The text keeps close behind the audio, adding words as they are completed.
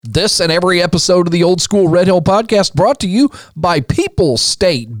This and every episode of the Old School Red Hill Podcast brought to you by People's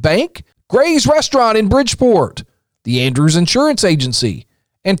State Bank, Gray's Restaurant in Bridgeport, the Andrews Insurance Agency,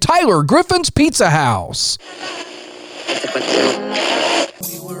 and Tyler Griffin's Pizza House.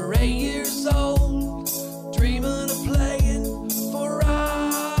 We were 8 years old, dreaming of playing for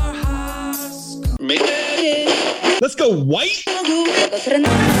our high school. Let's go white.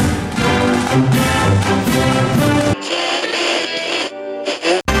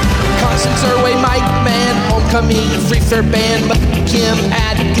 Constance Irway, Mike Mann, Homecoming, Free Fair Band, Kim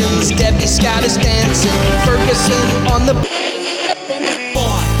Atkins, Debbie Scott is dancing, Ferguson on the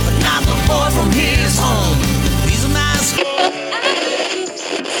Boy, but not the boy from his home. These are nice.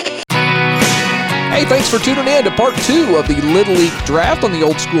 Hey, thanks for tuning in to part 2 of the Little League Draft on the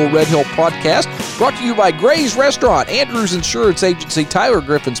Old School Red Hill Podcast, brought to you by Gray's Restaurant, Andrews Insurance Agency, Tyler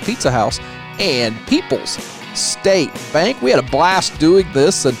Griffin's Pizza House, and People's State Bank. We had a blast doing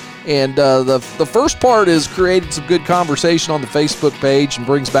this, and the first part has created some good conversation on the Facebook page and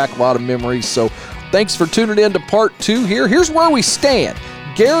brings back a lot of memories. So thanks for tuning in to part 2 here. Here's where we stand.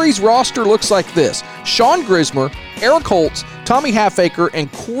 Gary's roster looks like this: Sean Grismer, Eric Holtz, Tommy Halfacre, and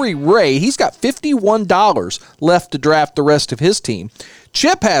Corey Ray. He's got $51 left to draft the rest of his team.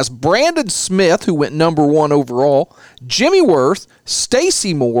 Chip has Brandon Smith, who went number 1 overall, Jimmy Worth,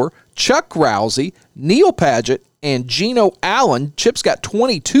 Stacy Moore, Chuck Rousey, Neil Padgett, and Geno Allen. Chip's got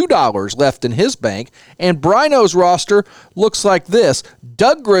 $22 left in his bank. And Brino's roster looks like this: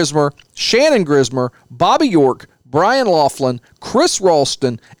 Doug Grismer, Shannon Grismer, Bobby York, Brian Laughlin, Chris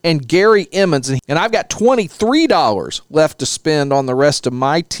Ralston, and Gary Emmons. And I've got $23 left to spend on the rest of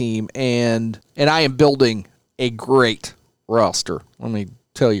my team, and I am building a great roster. Let me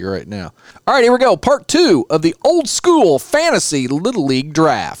tell you right now. All right, here we go. Part 2 of the Old School Fantasy Little League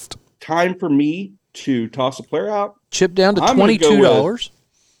Draft. Time for me to toss a player out. Chip down to $22.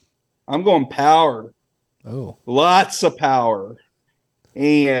 I'm going power. Oh. Lots of power.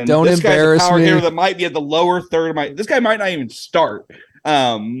 And Don't this guy's a embarrass power me. hitter that might be at the lower third of this guy might not even start.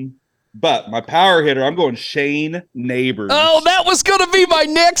 But my power hitter, I'm going Shane Neighbors. Oh, that was going to be my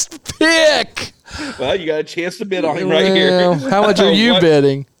next pick. Well, you got a chance to bid on him right here. How much are you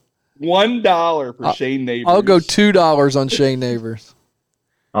bidding? $1 for Shane Neighbors. I'll go $2 on Shane Neighbors.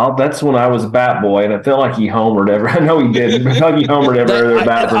 Oh, that's when I was a bat boy, and I felt like he homered every. I know he did. I felt like he homered every other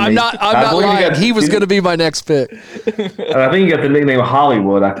bat for me. I'm not lying. He was going to be my next pick. I think he got the nickname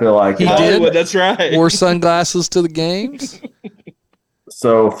Hollywood. I feel like He Hollywood, did. that's right. Wore sunglasses to the games.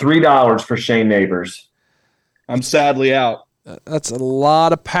 So $3 for Shane Neighbors. I'm sadly out. That's a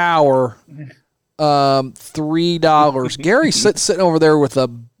lot of power. $3. Gary's sitting over there with a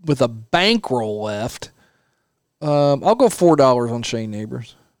bankroll left. I'll go $4 on Shane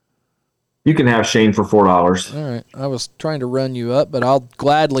Neighbors. You can have Shane for $4. All right. I was trying to run you up, but I'll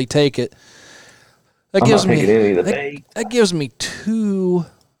gladly take it. That I'm gives not me taking any of the bait. that gives me two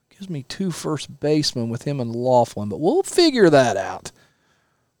first basemen with him and Laughlin, but we'll figure that out.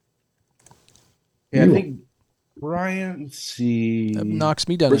 Yeah, I think Brian, let's see. That knocks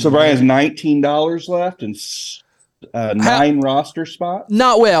me down. So Brian has $19 left and 9 roster spots.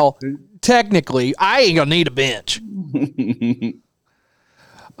 Not well. Technically, I ain't gonna need a bench.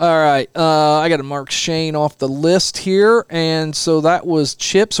 All right, I got to mark Shane off the list here, and so that was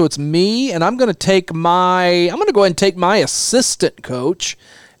Chip. So it's me, and I'm going to go ahead and take my assistant coach,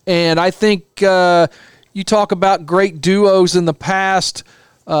 and I think you talk about great duos in the past,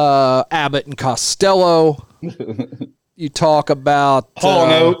 Abbott and Costello. You talk about Hall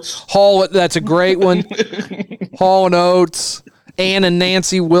and Oates. That's a great one. Hall and Oates, Ann and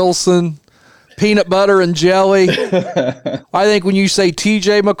Nancy Wilson. Peanut butter and jelly. I think when you say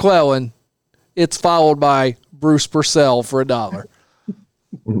T.J. McClellan, it's followed by Bruce Purcell for $1.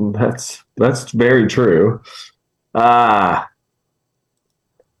 That's very true. Yeah,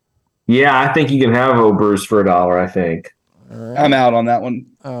 I think you can have Bruce for $1. I think. Right. I'm out on that one.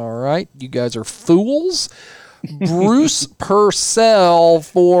 All right, you guys are fools. Bruce Purcell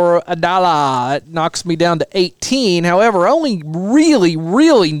for $1. It knocks me down to 18. However, I only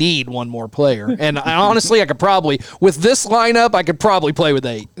really need one more player. And honestly, I could probably, with this lineup, I could probably play with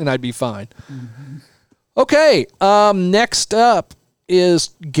 8, and I'd be fine. Mm-hmm. Okay, next up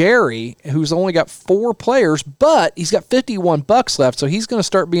is Gary, who's only got 4 players, but he's got $51 left, so he's going to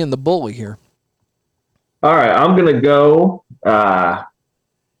start being the bully here. All right, I'm going to go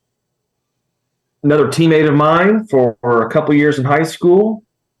another teammate of mine for a couple years in high school,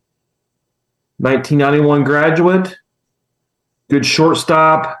 1991 graduate, good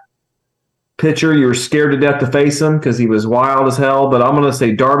shortstop, pitcher. You were scared to death to face him because he was wild as hell, but I'm going to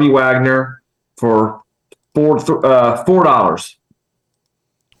say Darby Wagner for $4.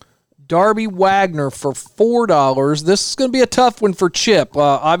 Darby Wagner for $4. This is going to be a tough one for Chip.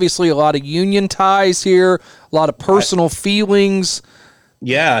 Obviously, a lot of union ties here, a lot of personal feelings.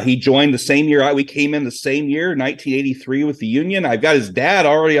 Yeah, he joined the same year. We came in the same year, 1983, with the union. I've got his dad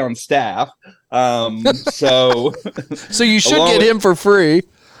already on staff. So you should get him for free.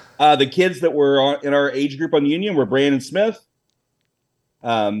 The kids that were in our age group on the union were Brandon Smith,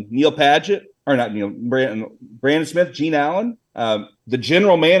 Neil Padgett, or not Neil, Brandon Smith, Gene Allen, the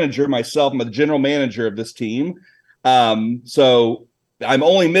general manager, myself. I'm the general manager of this team. So I'm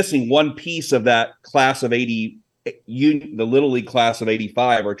only missing one piece of that class of 80, the Little League class of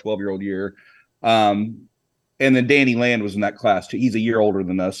 85, our 12-year-old year. And then Danny Land was in that class too. He's a year older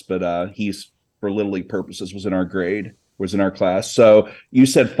than us, but he's, for Little League purposes, was in our class. So you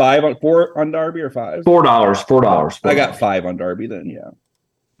said 4 on Darby or 5? $4. I got 5 on Darby then, yeah.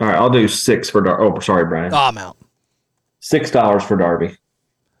 All right, I'll do 6 for Darby. Oh, sorry, Brian. I'm out. $6 for Darby.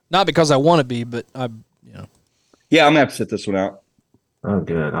 Not because I want to be, but Yeah, I'm gonna have to sit this one out. Oh,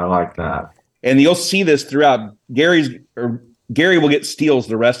 good. I like that. And you'll see this throughout. Gary will get steals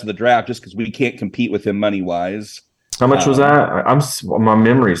the rest of the draft just because we can't compete with him money wise. How much was that? My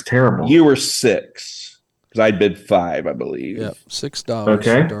memory is terrible. You were 6 because I bid 5, I believe. Yep, $6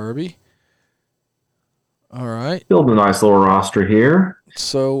 Okay. for Darby. All right. Build a nice little roster here.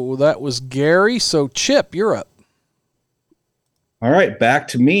 So that was Gary. So Chip, you're up. All right, back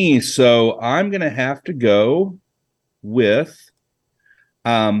to me. So I'm gonna have to go with.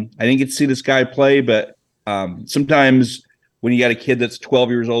 I didn't get to see this guy play, but sometimes when you got a kid that's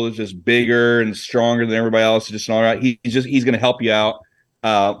 12 years old, is just bigger and stronger than everybody else, just all right. He's going to help you out.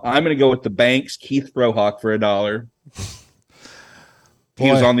 I'm going to go with the Banks, Keith Frohock for $1.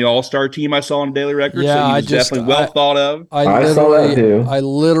 He was on the All-Star team I saw on Daily Record, so he was definitely well thought of. I saw that too. I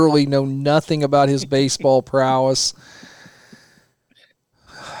literally know nothing about his baseball prowess.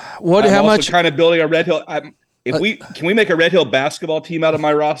 How much? Kind of building a Red Hill. Can we make a Red Hill basketball team out of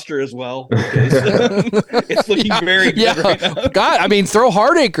my roster as well? It's looking very good right now. God, I mean, throw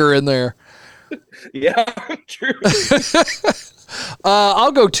Hardacre in there. Yeah, true.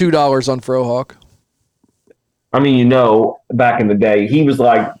 I'll go $2 on Frohock. I mean, back in the day, he was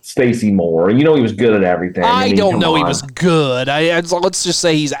like Stacey Moore. He was good at everything. I don't know he was good. Let's just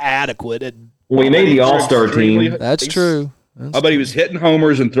say he's adequate. He made the All-Star team. That's true. I bet he was hitting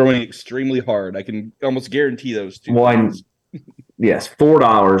homers and throwing extremely hard. I can almost guarantee those two. Yes,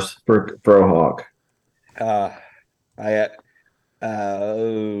 $4 for Frohock. I'll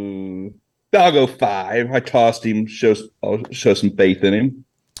go 5. I tossed him. I'll show some faith in him.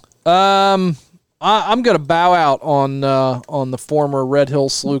 I'm going to bow out on the former Red Hill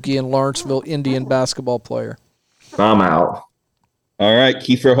Saluki and Lawrenceville Indian basketball player. I'm out. All right,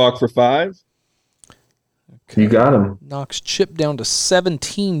 Keith Frohock for 5. You got him. Knocks Chip down to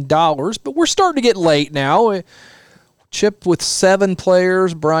 $17, but we're starting to get late now. Chip with 7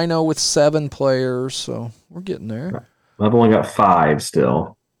 players, Brino with 7 players, so we're getting there. I've only got 5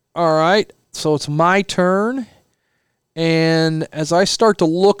 still. All right, so it's my turn, and as I start to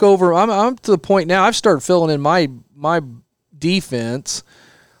look over, I'm to the point now. I've started filling in my defense.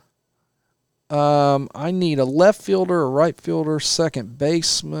 I need a left fielder, a right fielder, second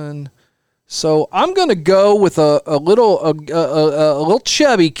baseman. So I'm going to go with a little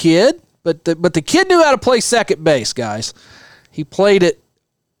chubby kid, but the kid knew how to play second base, guys. He played it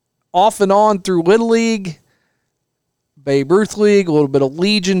off and on through Little League, Babe Ruth League, a little bit of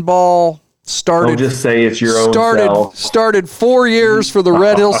Legion ball. Don't just say it's your own self. Started 4 years for the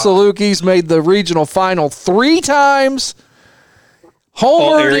Red Hill Salukis, made the regional final 3 times.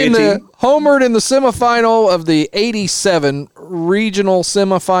 Homered in the semifinal of the 87 regional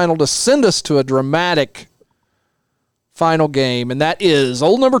semifinal to send us to a dramatic final game, and that is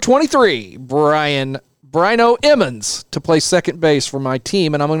old number 23, Brino Emmons, to play second base for my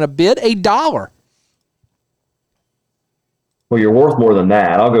team, and I'm going to bid $1. Well, you're worth more than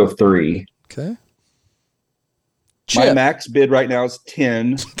that. I'll go 3. Okay. My Chip. max bid right now is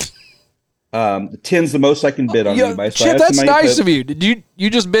 10. 10's the most I can bid on anybody. So Chip, that's nice of you. Did you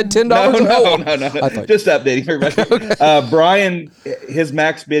just bid $10? No. Just updating everybody. Okay. Brian, his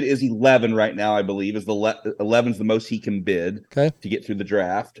max bid is 11 right now, I believe. 11's the most he can bid to get through the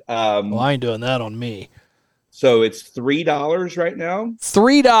draft. Well, I ain't doing that on me. So it's $3 right now.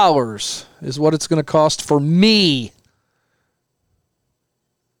 $3 is what it's going to cost for me.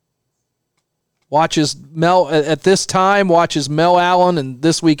 Watches Mel Allen and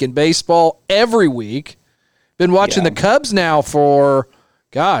This Week in Baseball every week. Been watching the Cubs now for,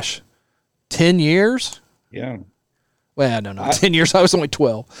 10 years? Yeah. Well, no, 10 years. I was only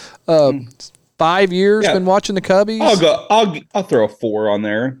 12. 5 years been watching the Cubbies. I'll throw a 4 on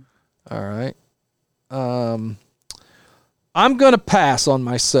there. All right. I'm going to pass on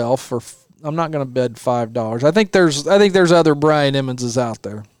myself. I'm not going to bid $5. I think there's other Brian Emmonses out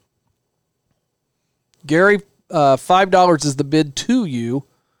there. Gary, $5 is the bid to you.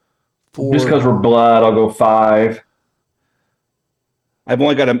 Just because we're blood, I'll go 5. I've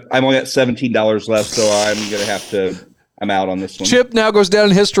only got $17 left, so I'm out on this one. Chip now goes down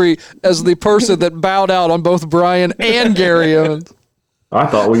in history as the person that bowed out on both Brian and Gary Emmons. I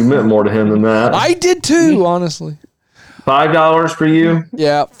thought we meant more to him than that. I did too, honestly. $5 for you?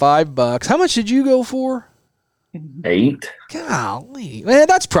 Yeah, $5. How much did you go for? 8. Golly, man,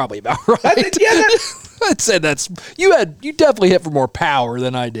 that's probably about right. I'd say you definitely hit for more power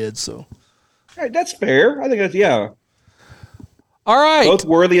than I did. So, all right, that's fair. I think that's All right, both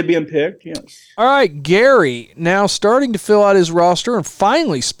worthy of being picked. Yes. All right, Gary now starting to fill out his roster and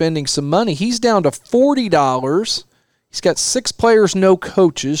finally spending some money. He's down to $40. He's got 6 players, no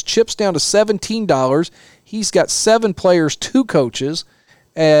coaches. Chip's down to $17. He's got 7 players, 2 coaches.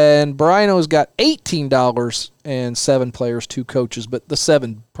 And Briano's got $18 and 7 players, 2 coaches, but the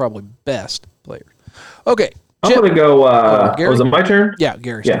 7 probably best players. Okay. I'm going to go, was it my turn? Yeah,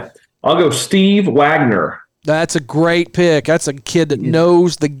 Gary. Yeah. I'll go Steve Wagner. That's a great pick. That's a kid that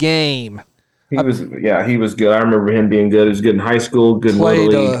knows the game. He was good. I remember him being good. He was good in high school, good in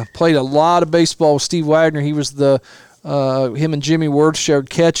Little League. Played a lot of baseball with Steve Wagner. He was him and Jimmy Wirth shared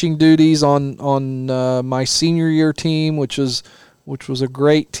catching duties on my senior year team, which was a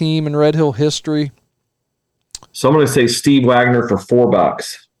great team in Red Hill history. So I'm going to say Steve Wagner for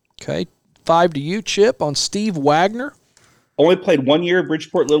 $4. Okay, 5 to you, Chip, on Steve Wagner. Only played 1 year at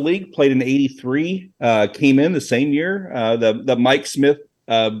Bridgeport Little League. Played in '83. Came in the same year. The Mike Smith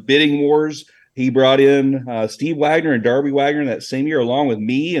bidding wars. He brought in Steve Wagner and Darby Wagner in that same year, along with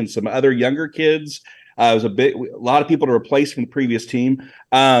me and some other younger kids. It was a lot of people to replace from the previous team.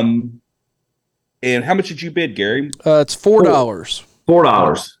 And how much did you bid, Gary? It's $4.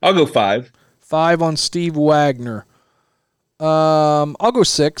 $4. I'll go 5. 5 on Steve Wagner. I'll go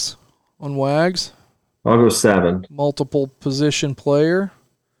 6 on Wags. I'll go 7. Multiple position player.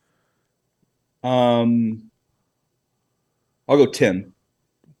 I'll go 10.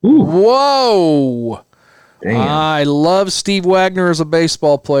 Ooh. Whoa! Damn. I love Steve Wagner as a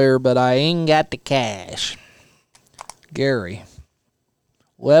baseball player, but I ain't got the cash. Gary,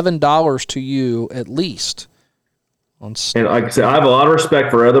 $11 to you at least. And like I said, I have a lot of respect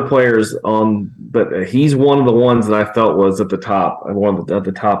for other players, but he's one of the ones that I felt was at the top. At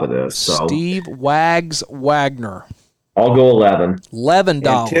the top of this. So Steve Wags Wagner. I'll go 11.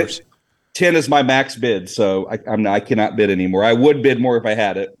 $11. 10 is my max bid, so I cannot bid anymore. I would bid more if I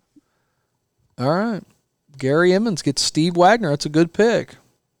had it. All right. Gary Emmons gets Steve Wagner. That's a good pick.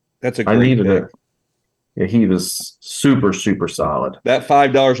 That's a great I needed pick. it. Yeah, he was super, super solid. That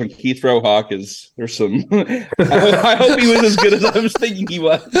 $5 on Keith Rohawk there's some. I hope he was as good as I was thinking he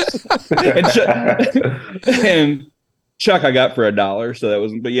was. and Chuck, I got for $1, so that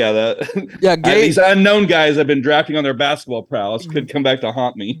wasn't. But yeah, these unknown guys I've been drafting on their basketball prowess could come back to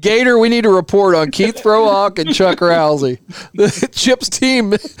haunt me. Gator, we need a report on Keith Rohawk and Chuck Rousey. The Chip's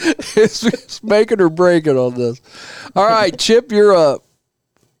team is making or breaking on this. All right, Chip, you're up.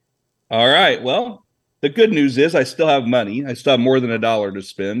 All right. Well, the good news is I still have money. I still have more than $1 to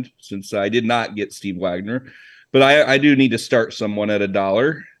spend since I did not get Steve Wagner. But I do need to start someone at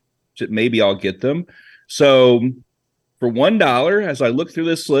 $1. Maybe I'll get them. So for $1, as I look through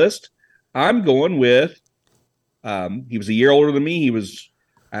this list, I'm going with he was a year older than me. He was,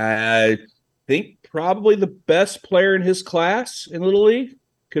 I think, probably the best player in his class in Little League.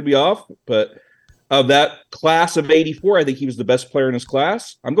 Could be off, but of that class of '84, I think he was the best player in his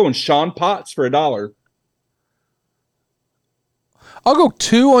class. I'm going Sean Potts for $1. I'll go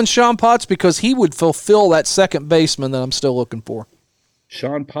 2 on Sean Potts because he would fulfill that second baseman that I'm still looking for.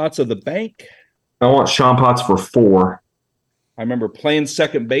 Sean Potts of the bank. I want Sean Potts for 4. I remember playing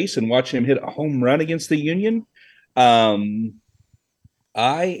second base and watching him hit a home run against the Union. I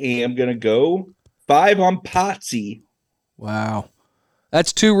am going to go 5 on Potsy. Wow.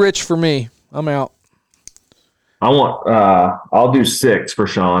 That's too rich for me. I'm out. I'll do 6 for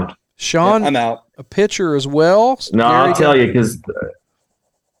Sean. Sean, Yeah, I'm out. A pitcher as well. No, I'll tell you, because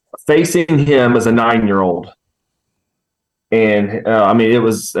facing him as a 9-year-old, and it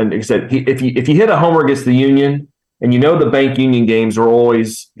was, and like I said, if you hit a homer against the Union, and the Bank Union games are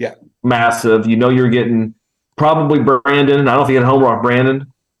always massive, you're getting probably Brandon. I don't know if he had a homer off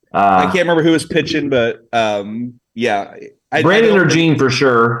Brandon. I can't remember who was pitching, but Brandon or Gene for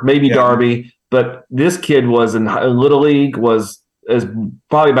sure, maybe Darby. But this kid was in Little League was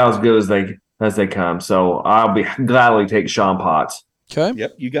probably about as good as they come. So I'll be gladly take Sean Potts. Okay.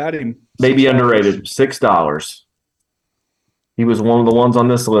 Yep, you got him. Maybe $6. underrated. $6. He was one of the ones on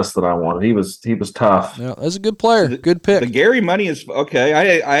this list that I wanted. He was tough. Yeah, that's a good player. Good pick. The Gary money is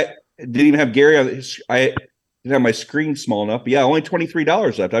okay. I didn't even have Gary on his. I didn't have my screen small enough. But yeah, only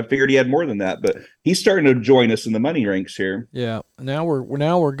 $23 left. I figured he had more than that, but he's starting to join us in the money ranks here. Yeah. Now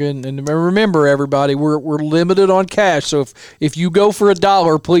we're good. And remember, everybody, we're limited on cash. So if you go for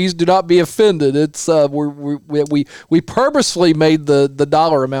 $1, please do not be offended. It's we purposefully made the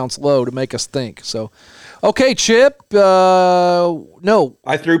dollar amounts low to make us think. So. Okay, Chip. No,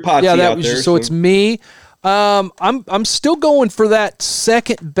 I threw Potsy that out was there. so it's me. I'm still going for that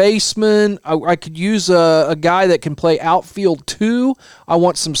second baseman. I could use a guy that can play outfield too. I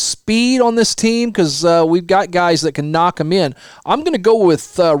want some speed on this team because we've got guys that can knock them in. I'm going to go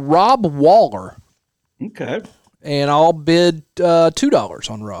with Rob Waller. Okay. And I'll bid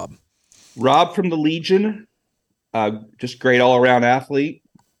 $2 on Rob. Rob from the Legion, just great all around athlete.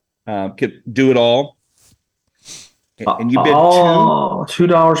 Could do it all. And you bid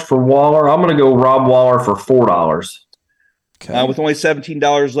 $2 for Waller. I'm going to go Rob Waller for $4. Okay. With only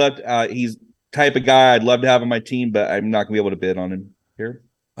 $17 left, he's the type of guy I'd love to have on my team, but I'm not going to be able to bid on him here.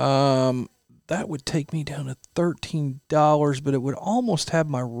 That would take me down to $13, but it would almost have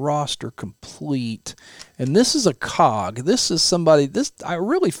my roster complete. And this is a cog. This is somebody. This I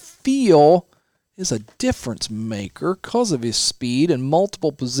really feel is a difference maker because of his speed and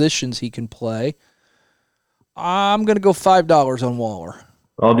multiple positions he can play. I'm going to go $5 on Waller.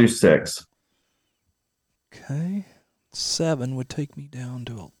 I'll do $6. Okay. 7 would take me down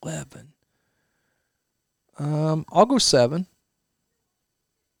to 11. I'll go 7.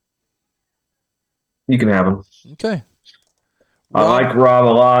 You can have him. Okay. I like Rob a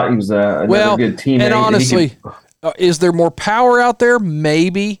lot. He was another good teammate. And honestly, is there more power out there?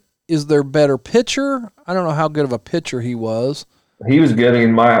 Maybe. Is there better pitcher? I don't know how good of a pitcher he was. He was getting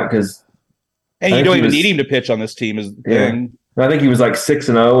in my because. And you don't even need him to pitch on this team. I think he was like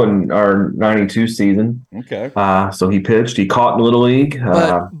 6-0 in our '92 season. Okay. So he pitched. He caught in Little League.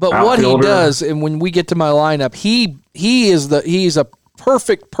 But what he does, and when we get to my lineup, he's a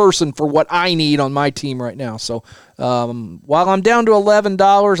perfect person for what I need on my team right now. So while I'm down to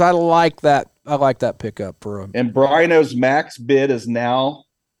 $11, I like that. I like that pickup for him. And Brino's max bid is now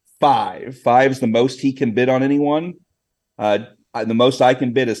 5. 5 is the most he can bid on anyone. The most I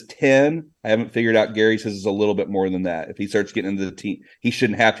can bid is 10. I haven't figured out. Gary says is a little bit more than that. If he starts getting into the teen, he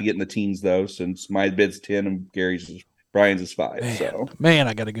shouldn't have to get in the teens though, since my bid's 10 and Brian's is 5. Man,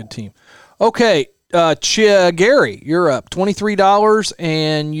 I got a good team. Okay, Gary, you're up. $23,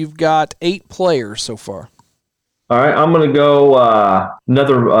 and you've got 8 players so far. All right, I'm going to go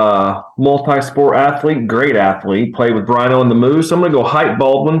another multi-sport athlete, great athlete, played with Brino and the Moose. I'm going to go Hype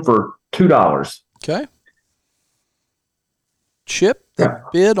Baldwin for $2. Okay. Chip,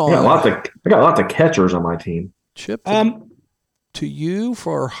 bid on. I got lots of catchers on my team. Chip, to you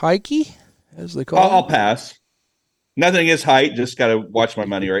for Heike, as they call it. I'll pass. Nothing against Height. Just got to watch my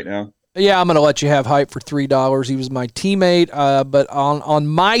money right now. Yeah, I'm going to let you have Hype for $3. He was my teammate, but on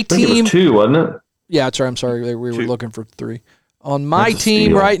my team, it was 2, wasn't it? Yeah, that's right. I'm sorry, we were looking for 3. On my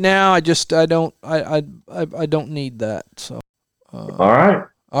team right now, I don't need that. So, all right.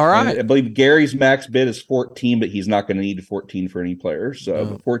 And I believe Gary's max bid is 14, but he's not going to need 14 for any player.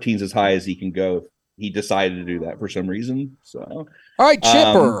 So 14 is as high as he can go if he decided to do that for some reason. So, all right,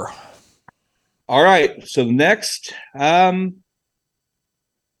 Chipper. All right. So next, I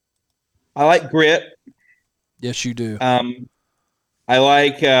like grit. Yes, you do. I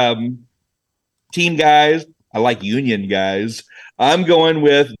like team guys. I like union guys. I'm going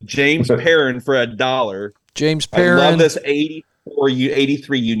with James Perrin for $1. James Perrin. I love this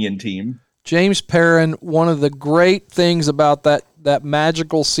 83 union team. James Perrin, one of the great things about that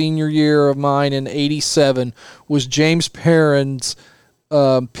magical senior year of mine in '87 was James Perrin's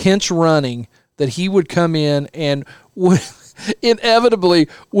pinch running, that he would come in and would inevitably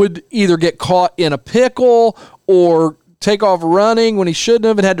would either get caught in a pickle or take off running when he shouldn't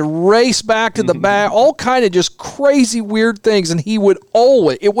have and had to race back to the back, all kind of just crazy weird things, and it would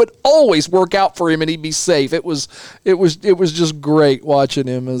always work out for him and he'd be safe. It was just great watching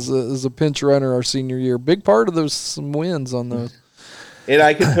him as a pinch runner our senior year. Big part of some wins on those. And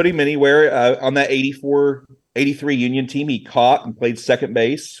I could put him anywhere on that 83 Union team. He caught and played second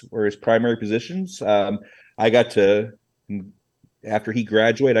base were his primary positions. I got to, after he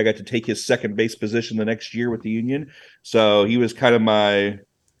graduated, I got to take his second base position the next year with the Union. So he was kind of my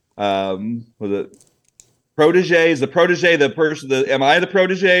protege. Is the protege the person? Am I the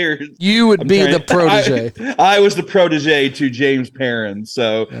protege, or You would be the protege. I was the protege to James Perrin.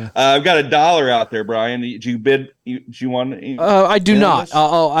 So I've got $1 out there, Brian. Did you bid? Do you want? I do not.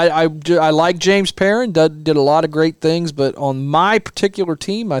 I like James Perrin. Did a lot of great things, but on my particular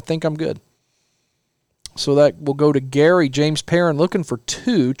team, I think I'm good. So that will go to Gary. James Perrin looking for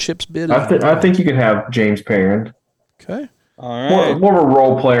 2. Chip's bid. I think you can have James Perrin. Okay. All right. More of a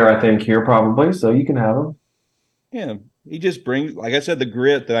role player, I think, here probably. So you can have him. Yeah, he just brings, like I said, the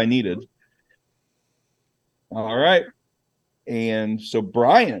grit that I needed. All right. And so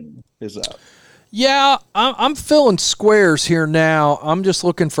Brian is up. Yeah, I'm filling squares here now. I'm just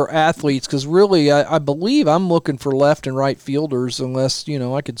looking for athletes because really I believe I'm looking for left and right fielders unless,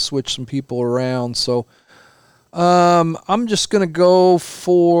 I could switch some people around. So I'm just going to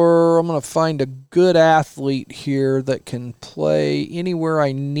I'm going to find a good athlete here that can play anywhere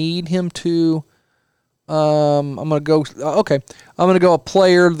I need him to. I'm going to go, okay. I'm going to go a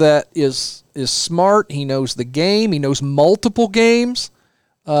player that is smart. He knows the game. He knows multiple games.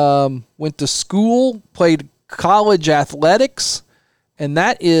 Went to school, played college athletics, and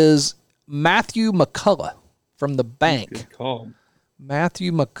that is Matthew McCullough from the bank. Good call.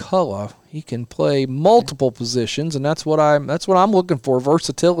 Matthew McCullough. He can play multiple positions, and that's what I'm looking for.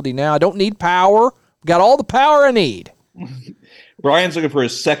 Versatility now. I don't need power. Got all the power I need. Brian's looking for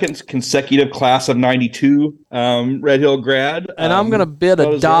his second consecutive class of 92 Red Hill grad. And I'm going to bid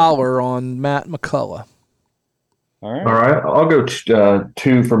 $1 on Matt McCullough. All right. All right. I'll go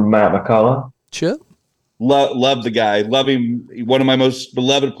 2 from Matt McCullough. Chip? Love the guy. Love him. One of my most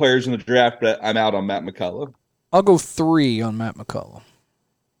beloved players in the draft, but I'm out on Matt McCullough. I'll go 3 on Matt McCullough.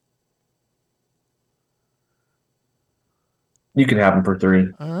 You can have him for 3.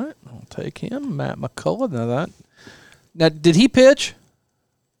 All right. I'll take him. Matt McCullough. Now, did he pitch?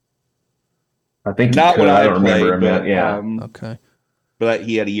 I think not when I don't played, remember him. but, Yeah. Okay. But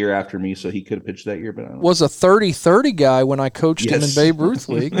he had a year after me, so he could have pitched that year. But I don't know. Was a 30-30 guy when I coached him in Babe Ruth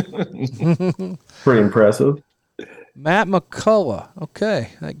League. Pretty impressive. Matt McCullough.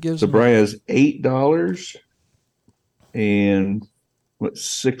 Okay, that gives. So me Brian has $8 and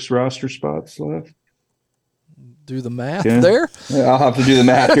 6 roster spots left. do the math Yeah. there. Yeah, I'll have to do the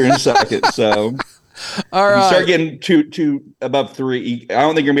math here in a second. So All you right. start getting two above 3. I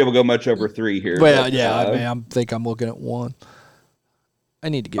don't think you're gonna be able to go much over 3 here. Well, but, yeah, I think I'm looking at 1. I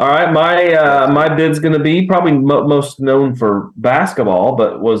need to get. All right, my bid's going to be probably most known for basketball,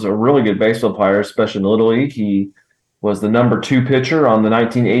 but was a really good baseball player, especially in the Little League. He was the number 2 pitcher on the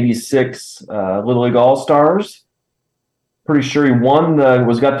 1986 Little League All-Stars. Pretty sure he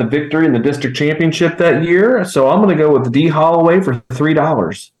got the victory in the district championship that year. So I'm going to go with D. Holloway for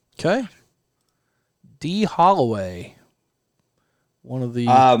 $3. Okay. D. Holloway, one of the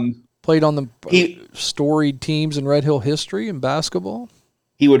played on the storied teams in Red Hill history in basketball.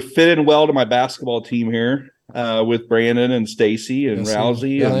 He would fit in well to my basketball team here with Brandon and Stacy and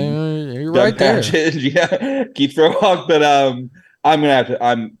Rousey. Yeah, and you're Doug right there. Patchett. Yeah, Keith Throwhawk. But I'm gonna have to.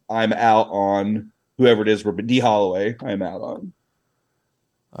 I'm out on whoever it is. But D. Holloway, I'm out on.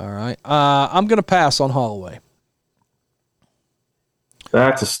 All right. I'm gonna pass on Holloway.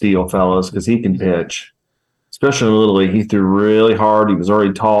 That's a steal, fellas, because he can pitch. Especially in Little League. He threw really hard. He was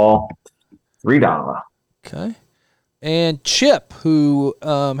already tall. $3. Okay. And Chip, who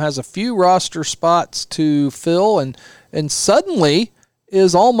has a few roster spots to fill and suddenly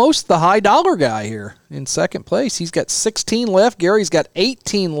is almost the high dollar guy here in second place. He's got 16 left. Gary's got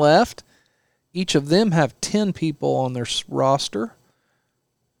 18 left. Each of them have 10 people on their roster.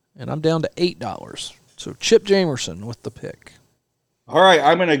 And I'm down to $8. So Chip Jamerson with the pick. All right,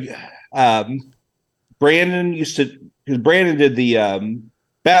 I'm gonna. Brandon because Brandon did the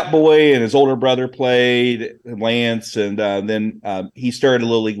Bat Boy, and his older brother played Lance, and then he started a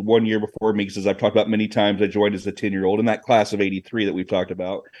Little League 1 year before me. Because as I've talked about many times, I joined as a 10-year-old in that class of '83 that we've talked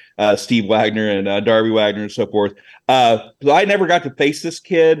about. Steve Wagner and Darby Wagner and so forth. So I never got to face this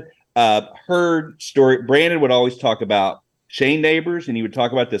kid. Heard story. Brandon would always talk about Shane Neighbors, and he would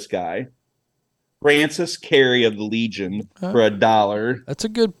talk about this guy, Francis Carey of the Legion, for $1. That's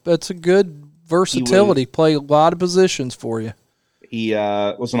a good versatility. Play a lot of positions for you. He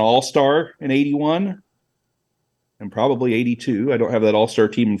was an all-star in 81 and probably 82. I don't have that all-star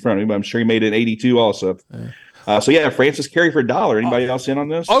team in front of me, but I'm sure he made it in 82 also. So, Francis Carey for $1. Anybody else in on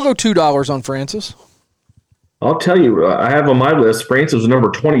this? I'll go $2 on Francis. I'll tell you, I have on my list, Francis was number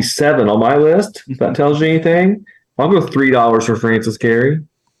 27 on my list. If that tells you anything. I'll go $3 for Francis Carey.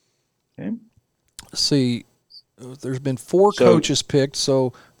 Okay. Let's see. There's been 4 coaches picked,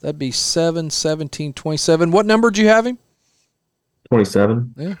 so that'd be 7, 17, 27. What number did you have him?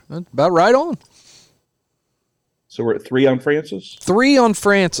 27. Yeah, that's about right on. So we're at 3 on Francis. 3 on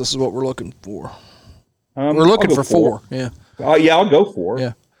Francis is what we're looking for. We're I'll looking go for 4. Yeah. Yeah, I'll go 4.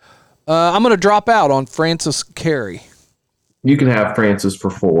 Yeah. I'm going to drop out on Francis Carey. You can have Francis for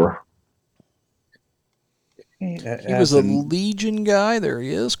 4. He was a Legion guy. There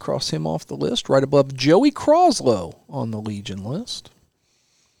he is. Cross him off the list. Right above Joey Croslow on the Legion list.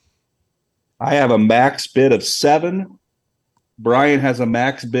 I have a max bid of 7. Brian has a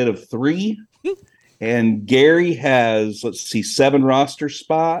max bid of 3. And Gary has, 7 roster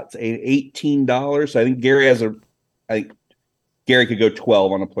spots and $18. So I think I think Gary could go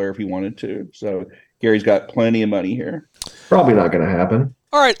 12 on a player if he wanted to. So Gary's got plenty of money here. Probably not going to happen.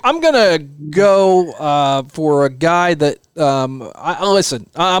 All right, I'm going to go for a guy that, listen,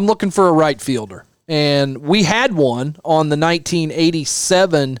 I'm looking for a right fielder. And we had one on the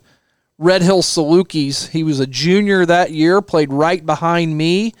 1987 Red Hill Salukis. He was a junior that year, played right behind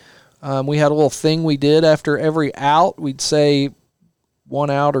me. We had a little thing we did after every out. We'd say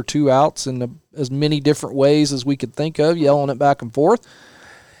 1 out or 2 outs in as many different ways as we could think of, yelling it back and forth.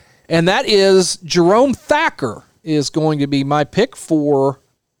 And that is Jerome Thacker is going to be my pick for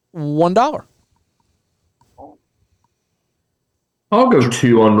 $1. I'll go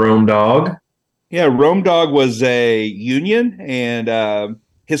 2 on Rome Dog. Yeah, Rome Dog was a Union, and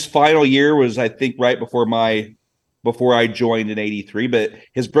his final year was, I think, right before I joined in '83. But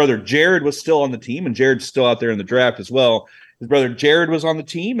his brother Jared was still on the team, and Jared's still out there in the draft as well. His brother Jared was on the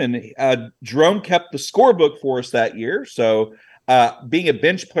team, and Jerome kept the scorebook for us that year. So, being a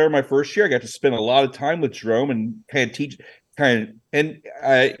bench player my first year, I got to spend a lot of time with Jerome and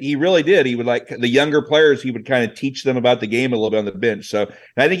he really did. He would, like the younger players, he would kind of teach them about the game a little bit on the bench. So, and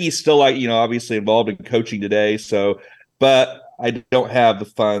I think he's still obviously involved in coaching today. So, but I don't have the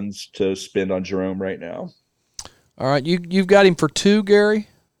funds to spend on Jerome right now. All right, you've got him for 2, Gary?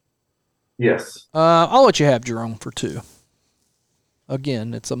 Yes. I'll let you have Jerome for 2.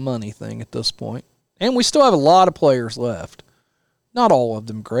 Again, it's a money thing at this point. And we still have a lot of players left. Not all of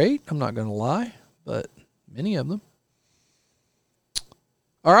them great, I'm not going to lie, but many of them.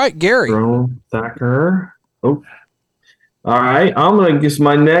 All right, Gary. Jerome Thacker. Oh. All right, I'm going to guess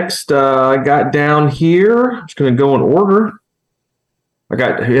my next I got down here. I'm just going to go in order. I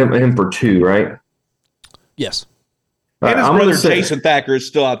got him for 2, right? Yes. And his I'm brother gonna say- Jason Thacker is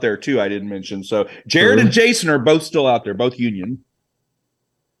still out there too. I didn't mention. So Jared and Jason are both still out there, both Union.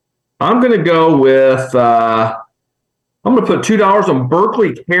 I'm going to go with I'm going to put $2 on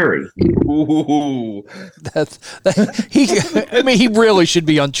Berkeley Carey. Ooh. He really should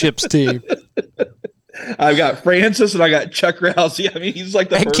be on Chip's team. I've got Francis and I got Chuck Rousey. I mean, he's like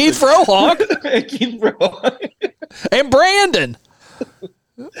the And Keith Frohawk. and Keith Frohawk. And Brandon.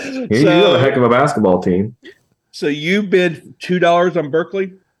 You have a heck of a basketball team. So you bid $2 on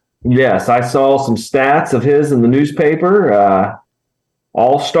Berkeley? Yes, I saw some stats of his in the newspaper.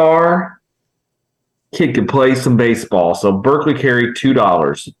 All-star. Kid could play some baseball. So Berkeley Carey,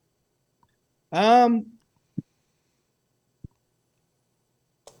 $2. I'll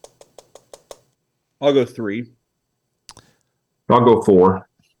go 3. I'll go 4.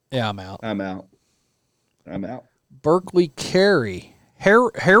 Yeah, I'm out. I'm out. Berkeley Carey.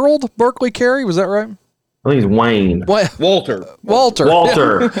 Harold Berkeley Carey, was that right? I think he's Wayne. What? Walter.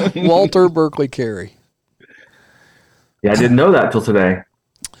 Walter Berkeley Carey. Yeah, I didn't know that till today.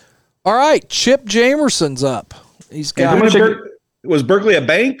 All right, Chip Jamerson's up. He's got. Was Berkeley a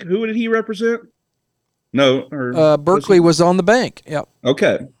bank? Who did he represent? No. Berkeley was on the bank. Yep.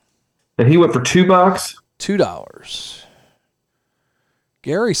 Okay. And he went for $2. $2.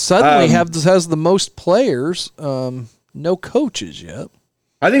 Gary suddenly has the most players. No coaches yet.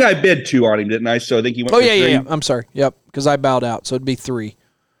 I think I bid 2 on him, didn't I? So I think he went. Oh for yeah, 3. yeah. I'm sorry. Yep, because I bowed out, so it'd be 3.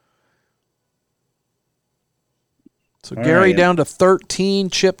 So All Gary right. down to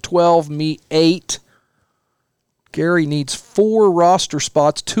 13, Chip 12, me 8. Gary needs 4 roster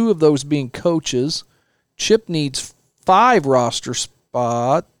spots, 2 of those being coaches. Chip needs 5 roster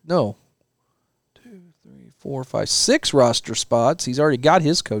spot. No. 2, 3, 4, 5, 6 roster spots. He's already got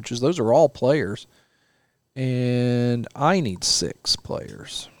his coaches. Those are all players. And I need 6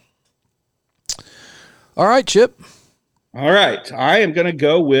 players. All right, Chip. All right. I am going to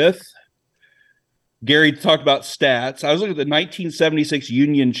go with Gary talked about stats. I was looking at the 1976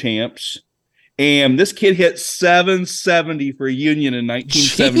 Union champs, and this kid hit 770 for Union in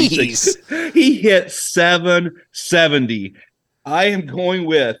 1976. He hit 770. I am going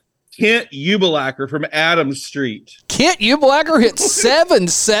with Kent Ubelacker from Adams Street. Kent Ubelacker hit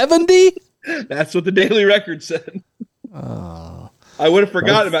 770? That's what the Daily Record said. I would have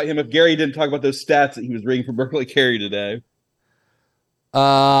forgotten about him if Gary didn't talk about those stats that he was reading for Berkeley Carey today.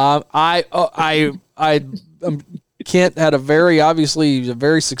 I'm Kent had he's a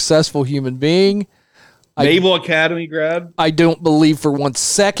very successful human being. Naval Academy grad. I don't believe for 1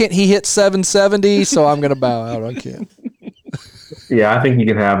 second he hit 770, so I'm going to bow out on Kent. Yeah, I think you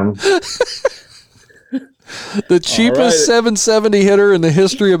can have him. The cheapest 770 hitter in the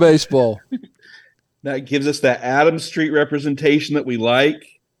history of baseball. That gives us that Adams Street representation that we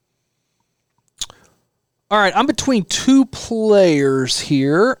like. All right, I'm between two players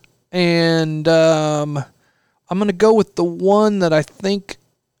here, and I'm going to go with the one that I think.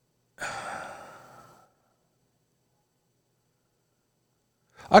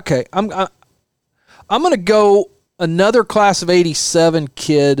 Okay, I'm going to go another class of 87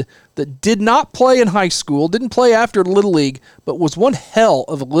 kid that did not play in high school, didn't play after Little League, but was one hell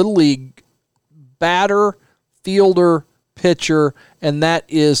of a Little League batter, fielder, pitcher, and that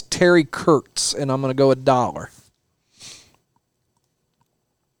is Terry Kurtz, and I'm going to go $1.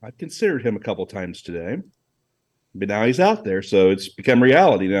 I've considered him a couple times today, but now he's out there, so it's become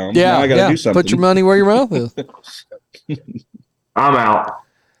reality now. Yeah, now I got to do something. Put your money where your mouth is. I'm out.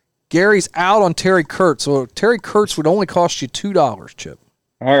 Gary's out on Terry Kurtz, so Terry Kurtz would only cost you $2, Chip.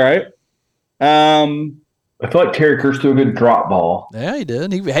 All right. I feel like Terry Kurtz threw a good drop ball. Yeah, he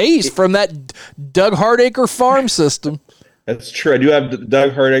did. He's from that Doug Hardacre farm system. That's true. I do have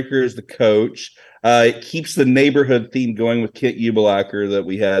Doug Hardacre as the coach. It keeps the neighborhood theme going with Kent Ubelacker that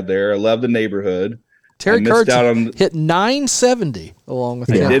we had there. I love the neighborhood. Terry Kurtz hit 970 along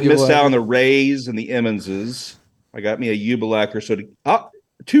with I Kent did miss Ubelacker. out on the Rays and the Emmonses. I got me a Ubelacker. So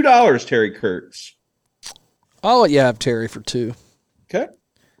 $2, Terry Kurtz. I'll let you have Terry for $2. Okay.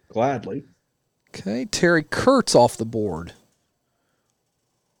 Gladly. Okay, Terry Kurtz off the board.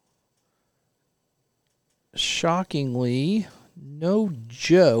 Shockingly, no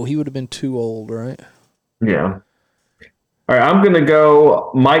Joe. He would have been too old, right? Yeah. All right, I'm going to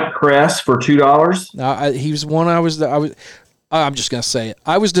go Mike Kress for $2. Now, he was one I'm just going to say it.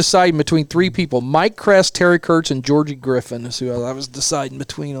 I was deciding between three people. Mike Kress, Terry Kurtz, and Georgie Griffin is who I was deciding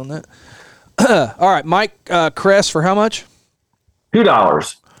between on that. All right, Mike Kress for how much?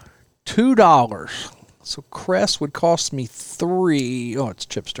 $2. $2. So Kress would cost me $3. Oh, it's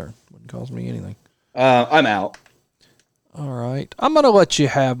Chip's turn. Wouldn't cost me anything. I'm out. All right. I'm going to let you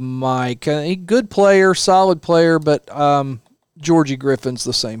have Mike. A good player, solid player, but Georgie Griffin's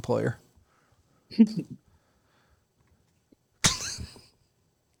the same player.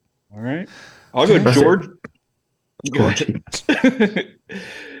 All right. I'll go George. Georgie.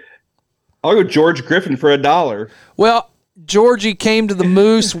 I'll go George Griffin for $1. Well, Georgie came to the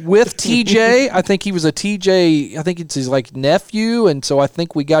Moose with TJ. I think he was a TJ. I think it's his nephew, and so I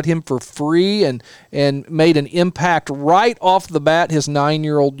think we got him for free and made an impact right off the bat his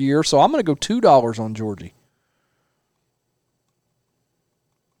 9-year-old year. So I'm going to go $2 on Georgie.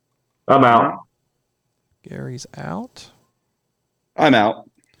 I'm out. Gary's out. I'm out.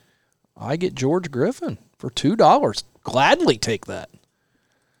 I get George Griffin for $2. Gladly take that.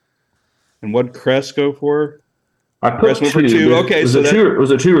 And what Kress go for? I put Kress went for 2. Okay, was so it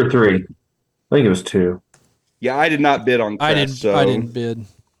 2 or 3? I think it was 2. Yeah, I did not bid on Kress. I didn't bid.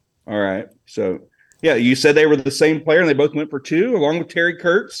 All right. So, yeah, you said they were the same player, and they both went for 2, along with Terry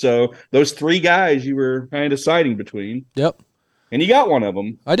Kurtz. So those 3 guys you were kind of deciding between. Yep. And you got one of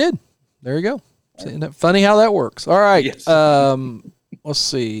them. I did. There you go. Isn't that funny how that works? All right. Yes. Let's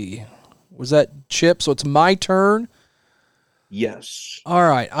see. Was that Chip? So it's my turn. Yes. All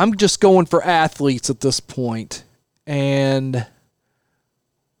right. I'm just going for athletes at this point. And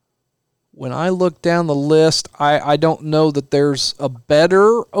when I look down the list, I don't know that there's a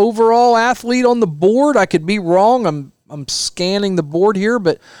better overall athlete on the board. I could be wrong. I'm scanning the board here,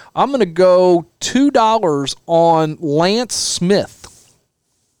 but I'm going to go $2 on Lance Smith.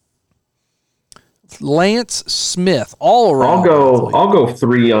 Lance Smith, all around. I'll go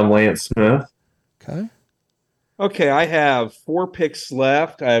 3 on Lance Smith. Okay. Okay, I have 4 picks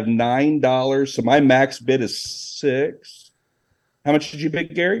left. I have $9, so my max bid is 6. How much did you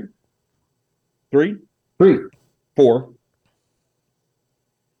bid, Gary? 3? 4.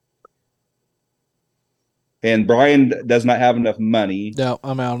 And Brian does not have enough money. No,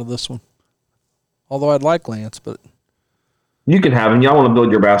 I'm out of this one. Although I'd like Lance, but You can have him. Y'all want to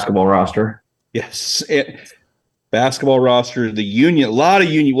build your basketball roster. Yes. Basketball roster, the Union, a lot of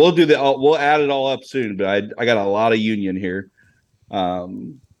Union. We'll do that. We'll add it all up soon, but I got a lot of Union here. Let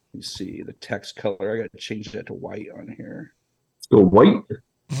me see the text color. I got to change that to white on here. Let's go white.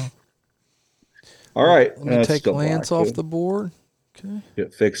 All right. let me take Lance off the board. Okay.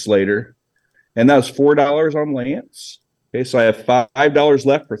 Get fixed later. And that was $4 on Lance. Okay, so I have $5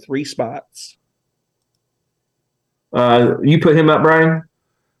 left for 3 spots. You put him up, Brian?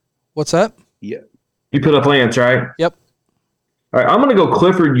 What's that? Yeah. You put up Lance, right? Yep. All right, I'm going to go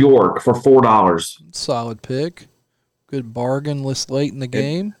Clifford York for $4. Solid pick. Good bargain this late in the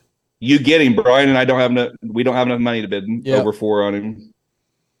game. You get him, Brian, and I don't have enough. We don't have enough money to bid Yep. over 4 on him.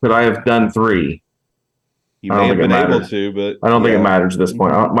 Could I have done 3? You I may don't have think been it able matters. to, but I don't think it matters at this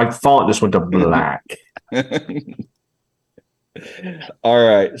point. My font just went to black. All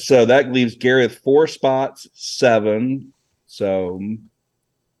right, so that leaves Gary with 4 spots, 7. So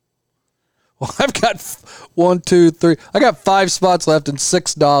Well, I've got 1, 2, 3. I got 5 spots left and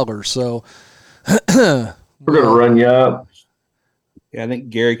 $6. So We're going to run you up. yeah, I think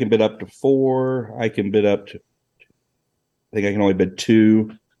Gary can bid up to 4. I can bid up to. I think I can only bid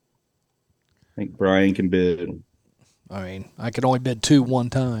 2. I think Brian can bid. I mean, I could only bid 2 one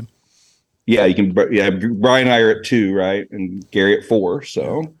time. Yeah, you can. Yeah, Brian and I are at 2, right, and Gary at 4.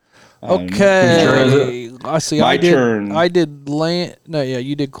 So Okay. turn is I see. My turn. I did land. No, yeah,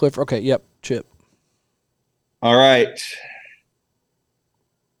 you did Cliff. Okay, yep, Chip. All right.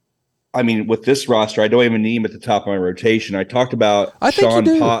 I mean, with this roster, I don't even need him at the top of my rotation. I talked about I think Sean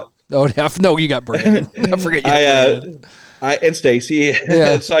you do. Potts. Oh, no, you got Brandon. I forget you. Brandon. And Stacy.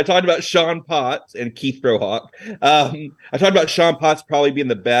 Yeah. So I talked about Sean Potts and Keith Brohawk. I talked about Sean Potts probably being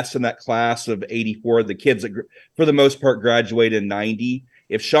the best in that class of 84. The kids that, for the most part, graduated in 90.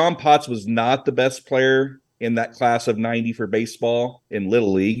 If Sean Potts was not the best player in that class of 90 for baseball in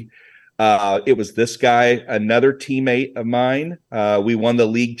Little League, it was this guy, another teammate of mine. We won the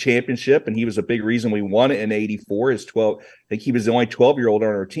league championship, and he was a big reason we won it in 84. I think he was the only 12-year-old on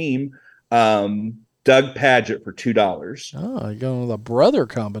our team. Doug Padgett for $2. Oh, you're going with a brother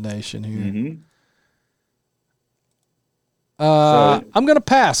combination here. Mm-hmm. I'm going to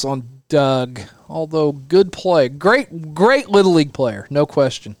pass on Doug, although good play. Great Little League player, no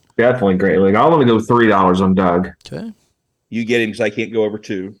question. Definitely great league. I want to go $3 on Doug. Okay. You get him because I can't go over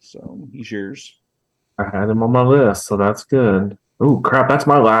 2, so he's yours. I had him on my list, so that's good. Oh, crap. That's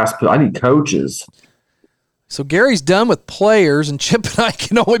my last. I need coaches. So Gary's done with players, and Chip and I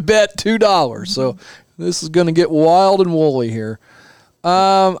can only bet $2. So this is going to get wild and woolly here.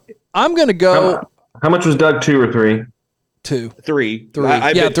 I'm going to go How much was Doug, 2 or 3? 2. 3. 3.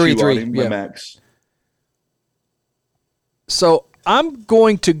 I Yeah, bet 3, 2 on 3, him, yeah. my max. So I'm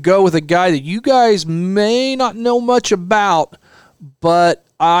going to go with a guy that you guys may not know much about, but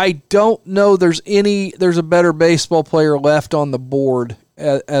I don't know there's a better baseball player left on the board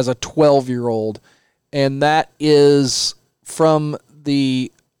as a 12-year-old, and that is from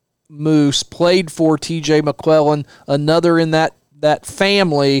the Moose, played for T.J. McClellan, another in that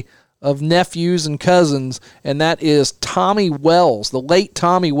family of nephews and cousins, and that is Tommy Wells, the late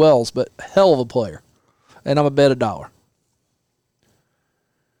Tommy Wells, but hell of a player. And I'm a bet $1.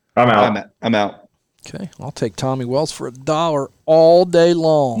 I'm out. I'm out. Okay, I'll take Tommy Wells for $1 all day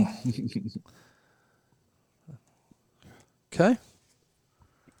long. Okay.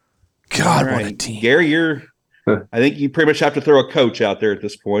 God, All what a right. team. Gary, I think you pretty much have to throw a coach out there at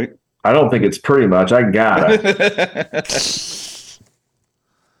this point. I don't think it's pretty much. I got it.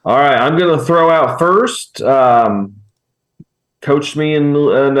 All right, I'm going to throw out first. Coached me in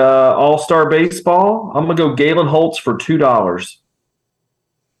All-Star Baseball. I'm going to go Galen Holtz for $2.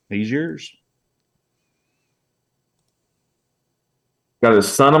 He's yours. Got his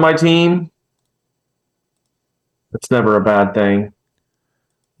son on my team. That's never a bad thing.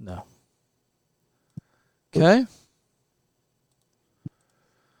 No. Okay.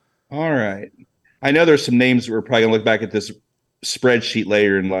 All right. I know there's some names that we're probably going to look back at this spreadsheet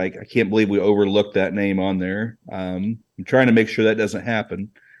later and I can't believe we overlooked that name on there. I'm trying to make sure that doesn't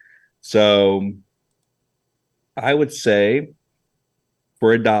happen. So I would say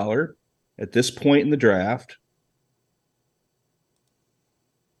for $1 at this point in the draft,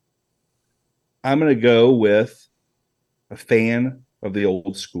 I'm going to go with a fan of the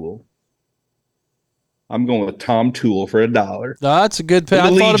old school. I'm going with Tom Toole for $1. That's a good pick.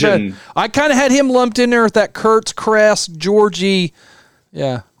 I thought about it. I kind of had him lumped in there with that Kurtz, Kress, Georgie.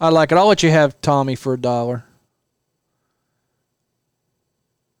 Yeah, I like it. I'll let you have Tommy for $1.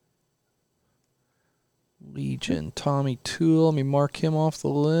 Legion, Tommy Toole. Let me mark him off the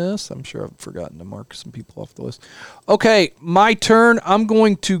list. I'm sure I've forgotten to mark some people off the list. Okay, my turn. I'm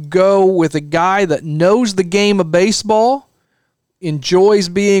going to go with a guy that knows the game of baseball, enjoys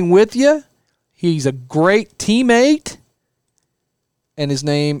being with you. He's a great teammate, and his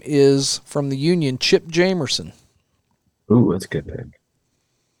name is from the Union, Chip Jamerson. Ooh, that's a good pick.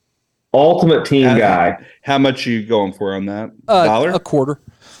 Ultimate team guy. How much are you going for on that? $1? A quarter.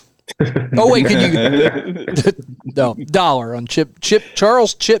 Oh, wait, can you? No, $1 on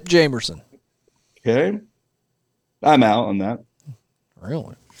Charles Chip Jamerson. Okay. I'm out on that.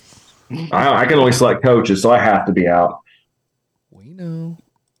 Really? I can only select coaches, so I have to be out. We know.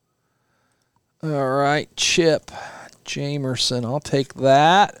 All right, Chip Jamerson. I'll take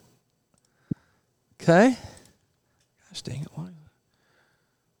that. Okay. Gosh dang it.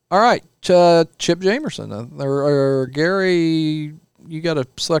 All right, Chip Jamerson. Or Gary, you got to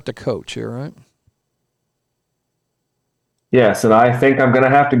select a coach here, right? Yes, and I think I'm going to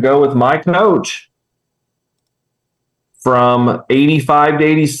have to go with my coach. From 85 to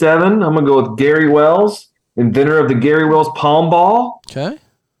 87, I'm going to go with Gary Wells, inventor of the Gary Wells Palm Ball. Okay.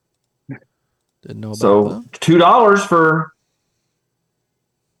 Didn't know about So that. $2 for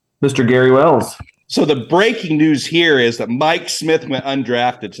Mr. Gary Wells. So the breaking news here is that Mike Smith went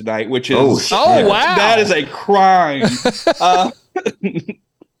undrafted tonight, which is Oh, wow. that is a crime.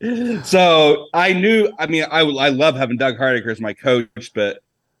 So I knew. I mean, I love having Doug Hardiker as my coach, but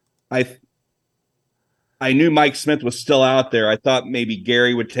I knew Mike Smith was still out there. I thought maybe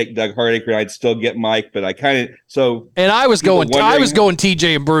Gary would take Doug Hardiker and I'd still get Mike, but I kind of And I was going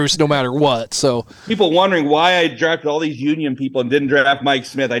TJ and Bruce no matter what. So people wondering why I drafted all these Union people and didn't draft Mike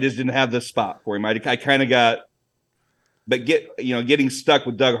Smith. I just didn't have the spot for him. I kind of got, but getting stuck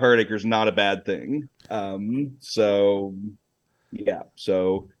with Doug Hardiker is not a bad thing. So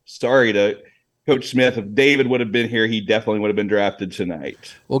sorry to Coach Smith. If David would have been here, he definitely would have been drafted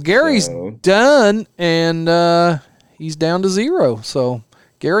tonight. Well, Gary's done, and he's down to 0. So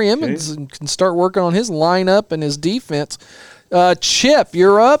Gary Emmons can start working on his lineup and his defense. Chip,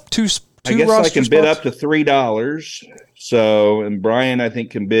 you're up. Two I guess roster I can spots. bid up to $3. So, and Brian, I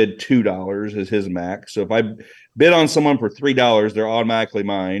think, can bid $2 as his max. So if I bid on someone for $3, they're automatically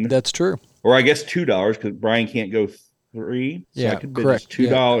mine. That's true. Or I guess $2 because Brian can't go 3. So Yeah, I could bid correct.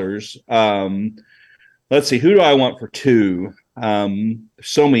 just $2. Yeah. Let's see. Who do I want for 2?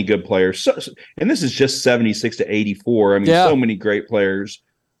 So many good players. And this is just 76 to 84. I mean, so many great players.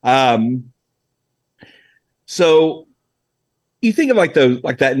 So you think of like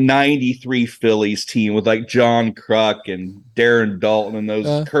that 93 Phillies team with like John Kruk and Darren Dalton and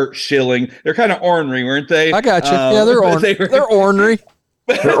those Kurt Schilling. They're kind of ornery, weren't they? I got you. Yeah, they're ornery. They're ornery.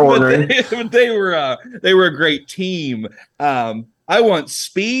 They're ornery. But they were a great team. I want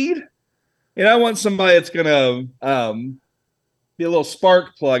speed, and I want somebody that's gonna be a little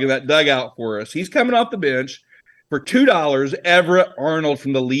spark plug in that dugout for us. He's coming off the bench for $2. Everett Arnold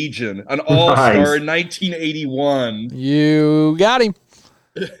from the Legion, an all-star in 1981. You got him.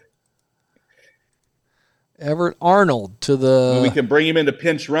 Everett Arnold to the. We can bring him into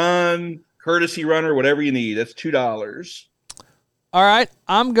pinch run, courtesy runner, whatever you need. That's $2. All right,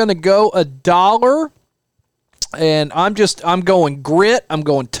 I'm gonna go $1, and I'm going grit. I'm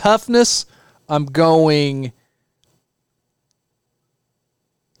going toughness. I'm going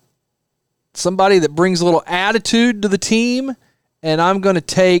somebody that brings a little attitude to the team, and I'm going to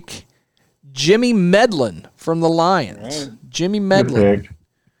take Jimmy Medlin from the Lions. Right. Jimmy Medlin.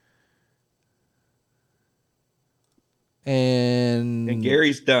 And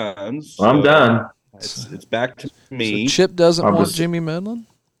Gary's done. So I'm done. It's back to me. So Chip doesn't want Jimmy Medlin?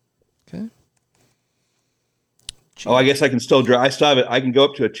 Okay. Oh, I guess I can still draw. I still have it. I can go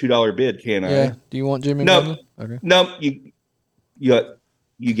up to a $2 bid, can't I? Yeah. Do you want Jimmy Medlin? Okay. No, you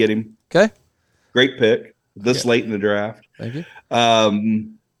get him. Okay. Great pick this late in the draft. Thank you.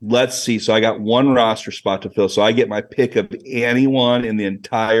 Let's see. So I got one roster spot to fill. So I get my pick of anyone in the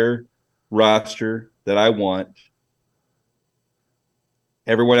entire roster that I want.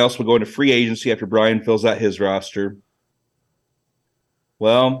 Everyone else will go into free agency after Brian fills out his roster.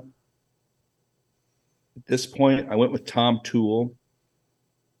 Well, at this point, I went with Tom Toole.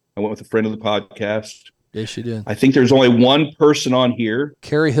 I went with a friend of the podcast. Yes, you did. I think there's only one person on here.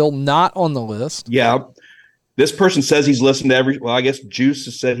 Kerry Hill not on the list. Yeah. This person says he's listened to every. Well, I guess Juice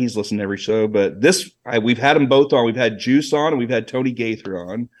has said he's listened to every show, but we've had them both on. We've had Juice on, and we've had Tony Gaither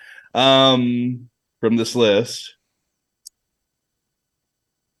on from this list.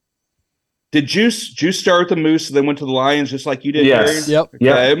 Did Juice start with the Moose and then went to the Lions just like you did? Yes. Gary? Yep.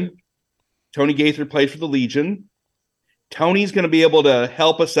 Okay. Yep. Tony Gaither played for the Legion. Tony's going to be able to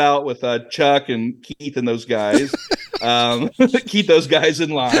help us out with Chuck and Keith and those guys. Keep those guys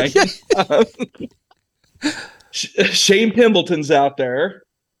in line. Shane Pimbleton's out there.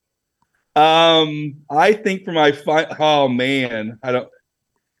 I think for my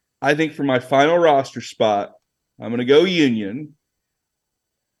I think for my final roster spot, I'm going to go Union.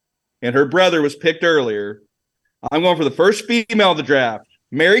 And her brother was picked earlier. I'm going for the first female of the draft,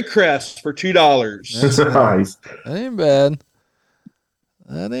 Mary Crest, for $2. That's nice. That ain't bad.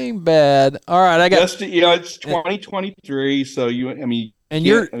 That ain't bad. All right, I got. It's 2023, so you're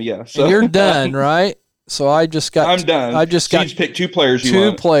done, right? So I just got. I'm done. I just So got you just pick 2 players. You two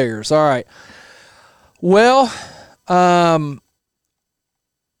want. players. All right. Well,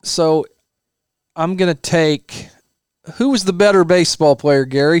 so I'm gonna take. Who was the better baseball player,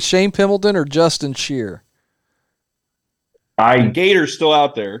 Gary? Shane Pimbleton or Justin Shear? Gator's still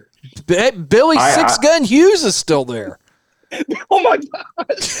out there. Billy Six Gun Hughes is still there. Oh my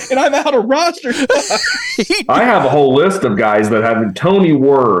gosh! And I'm out of roster. I have a whole list of guys that have Tony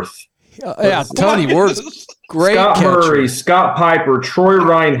Worth, Tony Worth, great Scott catcher. Murray, Scott Piper, Troy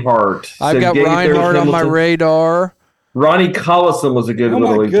Reinhardt. I've got Gator, Reinhardt on my Hamilton. radar. Ronnie Collison was a good Oh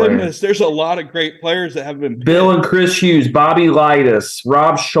little my league player. goodness! There's a lot of great players that haven't been picked. Bill and Chris Hughes, Bobby Lightus,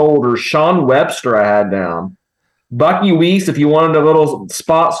 Rob Shoulder, Sean Webster I had down. Bucky Weiss, if you wanted a little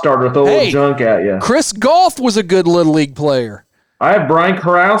spot starter, throw a little junk at you. Chris Golf was a good Little League player. I have Brian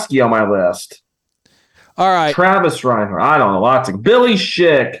Karowski on my list. All right. Travis Reinhardt. I don't know. Lots of Billy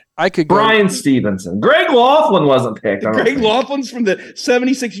Schick. I could go. Brian Stevenson. Greg Laughlin wasn't picked. Greg Laughlin's from the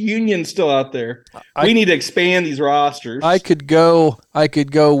 76 Union still out there. We need to expand these rosters. I could go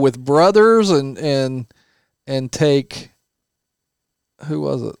with brothers and take. Who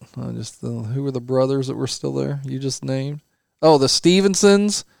was it? Who were the brothers that were still there? You just named. Oh, the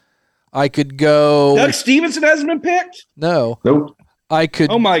Stevensons. I could go. Doug Stevenson hasn't been picked? No. Nope. I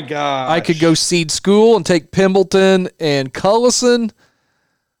could. Oh my god! I could go Seed School and take Pimbleton and Cullison.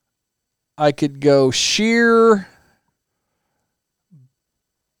 I could go Shear,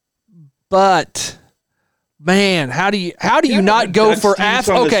 but man, how do you not go for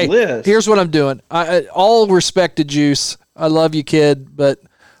Okay, here's what I'm doing. All respect to Juice. I love you, kid, but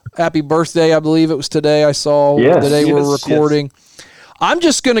happy birthday. I believe it was today. I saw the day we're recording. Yes. I'm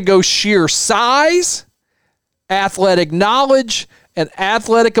just going to go sheer size, athletic knowledge, and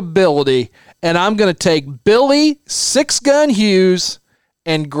athletic ability, and I'm going to take Billy Six Gun Hughes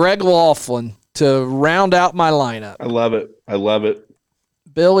and Greg Laughlin to round out my lineup. I love it.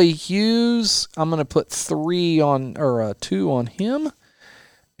 Billy Hughes, I'm going to put 2 on him,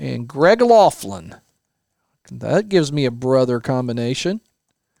 and Greg Laughlin. That gives me a brother combination.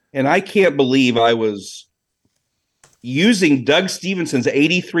 And I can't believe I was using Doug Stevenson's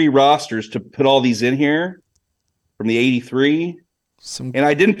 83 rosters to put all these in here from the 83. And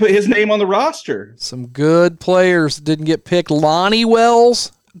I didn't put his name on the roster. Some good players didn't get picked. Lonnie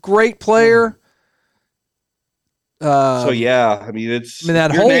Wells, great player. So yeah, I mean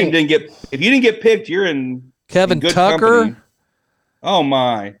that your name didn't get. If you didn't get picked, you're in Kevin good Tucker. Company. Oh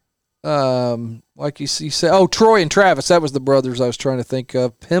my. Like you said, Troy and Travis. That was the brothers I was trying to think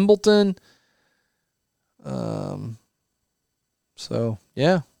of. Pimbleton. So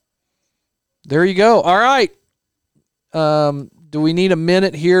yeah, there you go. All right. Do we need a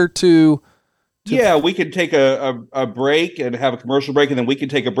minute here to Yeah, we could take a break and have a commercial break, and then we can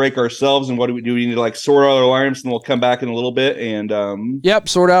take a break ourselves. And what do? We need to sort out our lineups, and we'll come back in a little bit. And Yep,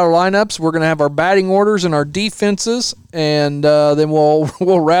 sort out our lineups. We're going to have our batting orders and our defenses, and then we'll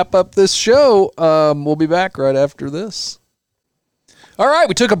wrap up this show. We'll be back right after this. All right,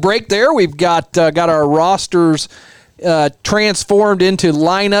 we took a break there. We've got our rosters transformed into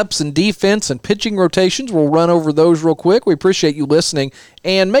lineups and defense and pitching rotations. We'll run over those real quick. We appreciate you listening,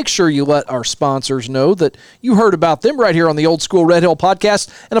 and make sure you let our sponsors know that you heard about them right here on the Old School Red Hill podcast.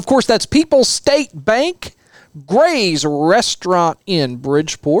 And of course, that's People's State Bank, Gray's Restaurant in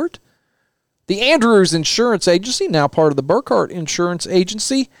Bridgeport, the Andrews Insurance Agency, now part of the Burkhart Insurance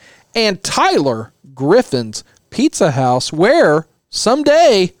Agency, and Tyler Griffin's Pizza House, where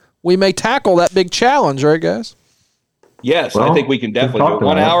someday we may tackle that big challenge, right, guys? Yes, I think we can definitely do it.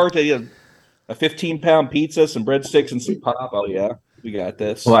 1 hour to get a 15-pound pizza, some breadsticks, and some pop. Oh yeah, we got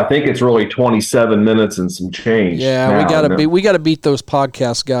this. Well, I think it's really 27 minutes and some change. Yeah, now, we gotta beat those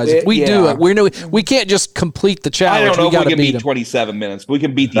podcast guys. If we do it, we can't just complete the challenge. I don't know if we can beat them. 27 minutes. But we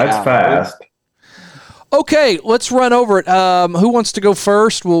can beat the That's hour. fast. Okay, let's run over it. Who wants to go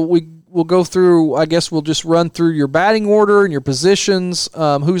first? We'll go through. I guess we'll just run through your batting order and your positions.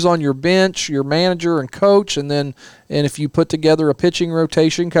 Who's on your bench, your manager and coach, and if you put together a pitching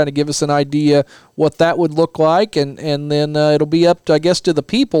rotation, kind of give us an idea what that would look like, and then it'll be up to, I guess, to the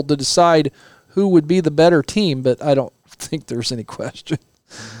people to decide who would be the better team. But I don't think there's any question.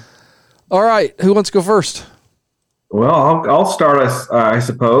 All right, who wants to go first? Well, I'll start, I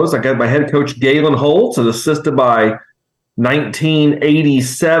suppose. I got my head coach, Galen Holtz, and assisted by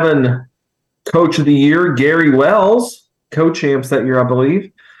 1987 Coach of the Year, Gary Wells, co-champs that year, I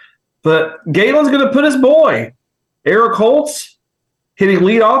believe. But Galen's going to put his boy, Eric Holtz, hitting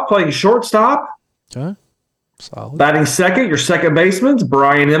leadoff, playing shortstop. Okay, solid. Batting second, your second baseman's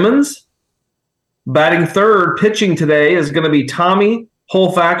Brian Emmons. Batting third, pitching today is going to be Tommy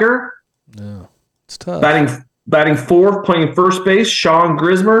Holfacker. No. It's tough. Batting fourth, playing first base, Sean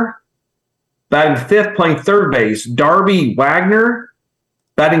Grismer. Batting fifth, playing third base, Darby Wagner.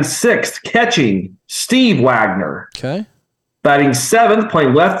 Batting sixth, catching, Steve Wagner. Okay. Batting seventh,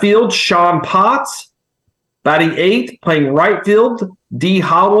 playing left field, Sean Potts. Batting eighth, playing right field, D.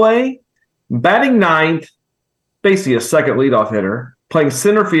 Holloway. Batting ninth, basically a second leadoff hitter, playing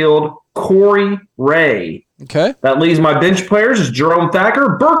center field, Corey Ray. Okay. That leaves my bench players is Jerome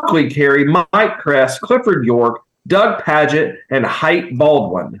Thacker, Berkeley Carey, Mike Kress, Clifford York, Doug Padgett, and Height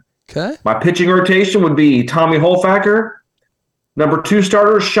Baldwin. Okay. My pitching rotation would be Tommy Holfacker. Number 2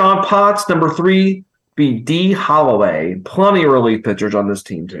 starter, Sean Potts. Number 3 be D. Holloway. Plenty of relief pitchers on this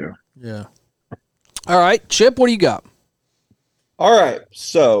team, too. Yeah. All right, Chip, what do you got? All right,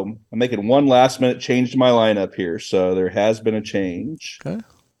 so I'm making one last-minute change to my lineup here. So there has been a change. Okay.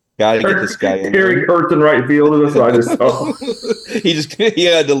 Got to get this guy in. Terry Kurtz in right field. That's what I just saw. he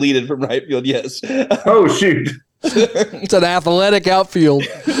got deleted from right field. Yes. Oh shoot! It's an athletic outfield.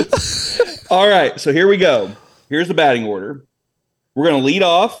 All right, so here we go. Here's the batting order. We're going to lead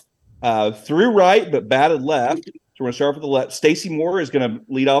off through right, but batted left. So we're going to start with the left. Stacy Moore is going to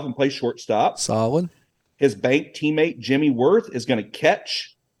lead off and play shortstop. Solid. His bank teammate Jimmy Worth is going to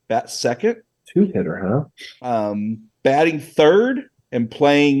catch, bat second. 2-hitter, huh? Batting third and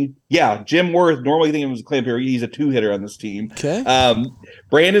playing, Jim Worth. Normally think of him as a clamp hitter. He's a 2-hitter on this team. Okay.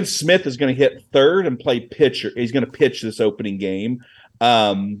 Brandon Smith is going to hit third and play pitcher. He's going to pitch this opening game.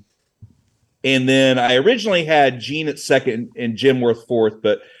 And then I originally had Gene at second and Jim Worth fourth,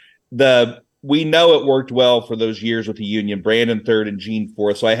 but we know it worked well for those years with the Union. Brandon third and Gene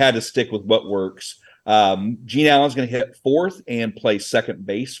fourth, so I had to stick with what works. Gene Allen's going to hit fourth and play second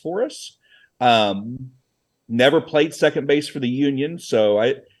base for us. Never played second base for the Union, so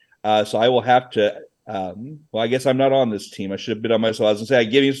I will have to. I guess I'm not on this team. I should have been on myself. I was going to say I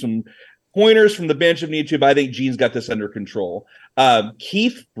give you some pointers from the bench if need to, but I think Gene's got this under control.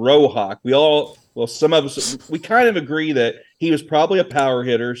 Keith Brohock. Some of us, we kind of agree that he was probably a power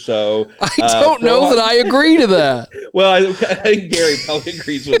hitter. So I don't know that I agree to that. Well, I think Gary probably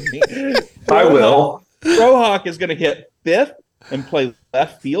agrees with me. I will. Brohock is going to hit fifth and play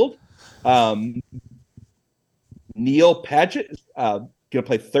left field. Neil Padgett is going to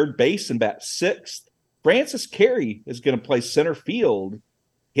play third base and bat sixth. Francis Carey is going to play center field,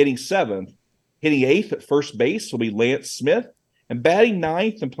 hitting seventh. Hitting eighth at first base will be Lance Smith. And batting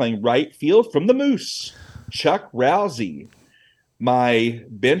ninth and playing right field from the Moose, Chuck Rousey. My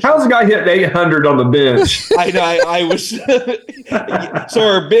bench. How's the guy hitting 800 on the bench? I know. I was. So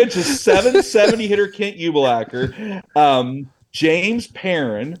our bench is 770 hitter Kent Ubelacker, James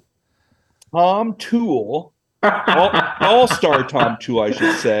Perrin, Tom Toole, all-star Tom Toole, I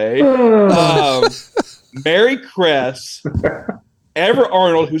should say, Mary Kress, Everett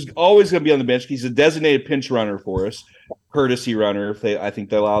Arnold, who's always going to be on the bench. He's a designated pinch runner for us, courtesy runner. I think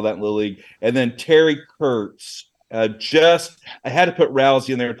they allow that in the league. And then Terry Kurtz. I had to put Rousey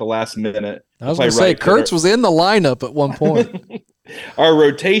in there at the last minute. I was going to say Kurtz was in the lineup at one point. Our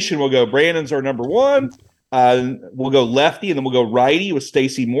rotation will go. Brandon's our number one. We'll go lefty, and then we'll go righty with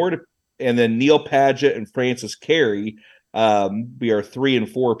Stacy Moore, and then Neil Padgett and Francis Carey. Be our 3 and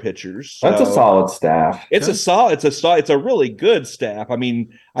 4 pitchers. That's a solid staff. It's a really good staff. I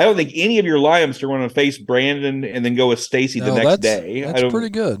mean, I don't think any of your lineups are going to face Brandon and then go with Stacy the next day. That's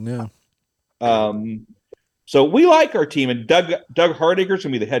pretty good. Yeah. So we like our team, and Doug Hardiger's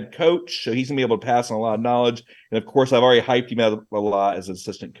going to be the head coach, so he's going to be able to pass on a lot of knowledge. And of course, I've already hyped him out a lot as an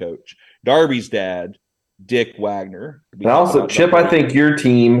assistant coach. Darby's dad, Dick Wagner. And also, Chip, I think your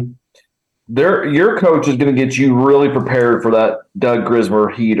team. Your coach is going to get you really prepared for that Doug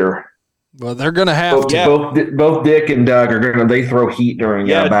Grismer heater. Well, they're going to have to. Both Dick and Doug are going to. They throw heat during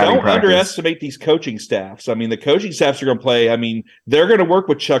batting don't practice. Underestimate these coaching staffs. I mean, the coaching staffs are going to play. I mean, they're going to work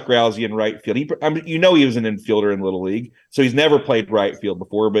with Chuck Rousey in right field. He was an infielder in Little League, so he's never played right field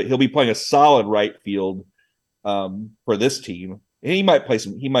before, but he'll be playing a solid right field for this team. And he might play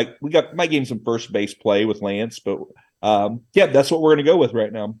some. Might give him some first base play with Lance, but that's what we're going to go with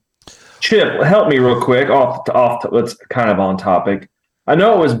right now. Chip, help me real quick. Let's kind of on topic. I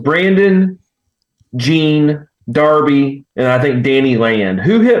know it was Brandon, Gene, Darby, and I think Danny Land.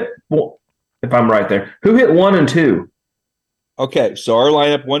 Who hit? If I'm right there, who hit 1 and 2? Okay, so our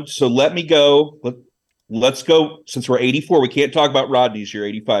lineup one. So let me go. Let's go. Since we're 84, we can't talk about Rodney's year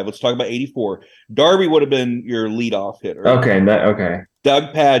 85. Let's talk about 84. Darby would have been your leadoff hitter. Okay. Okay.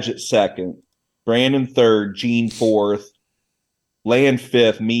 Doug Padgett second, Brandon third, Gene fourth. Land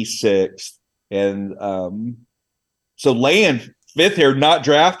fifth, me sixth, and so Land fifth here, not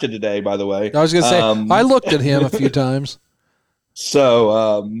drafted today, by the way. I was going to say I looked at him a few times.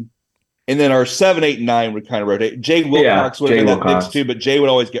 So And then our 7, 8, and 9 would kind of rotate. Jay Wilcox would have been that mix too, but Jay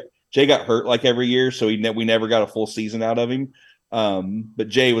got hurt like every year, so we never got a full season out of him. But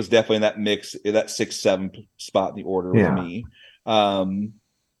Jay was definitely in that mix, that 6, 7 spot in the order with me.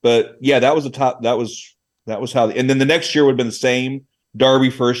 But yeah, that was the top. That was how. And then the next year would have been the same. Darby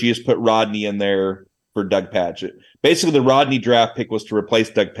first. You just put Rodney in there for Doug Padgett. Basically, the Rodney draft pick was to replace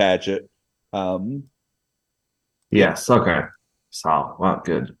Doug Padgett. Yes. Okay. Solid. Wow.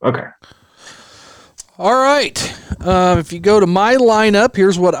 Good. Okay. All right. If you go to my lineup,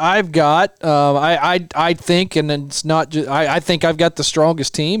 here's what I've got. I think, and it's not just. I think I've got the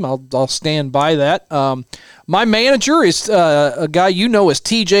strongest team. I'll stand by that. My manager is a guy you know as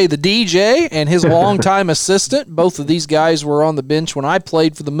TJ the DJ and his longtime assistant. Both of these guys were on the bench when I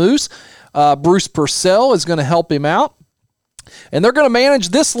played for the Moose. Bruce Purcell is going to help him out. And they're going to manage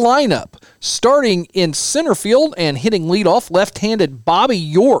this lineup, starting in center field and hitting leadoff, left-handed Bobby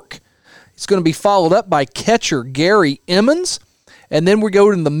York. It's going to be followed up by catcher Gary Emmons. And then we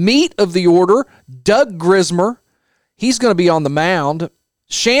go to the meat of the order, Doug Grismer. He's going to be on the mound.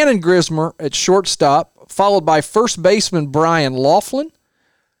 Shannon Grismer at shortstop, followed by first baseman Brian Laughlin.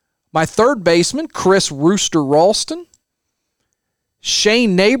 My third baseman, Chris Rooster Ralston.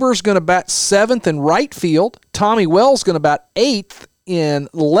 Shane Neighbors going to bat 7th in right field. Tommy Wells going to bat 8th in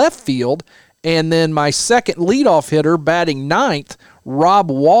left field. And then my second leadoff hitter batting 9th, Rob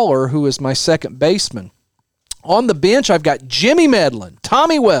Waller, who is my second baseman. On the bench, I've got Jimmy Medlin,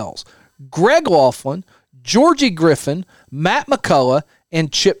 Tommy Wells, Greg Laughlin, Georgie Griffin, Matt McCullough,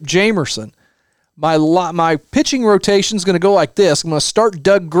 and Chip Jamerson. My pitching rotation is going to go like this. I'm going to start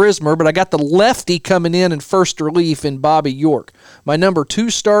Doug Grismer, but I got the lefty coming in first relief in Bobby York. My number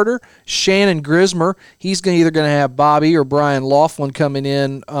 2 starter, Shannon Grismer. He's either going to have Bobby or Brian Laughlin coming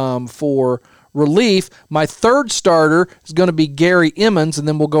in for relief. My third starter is going to be Gary Emmons, and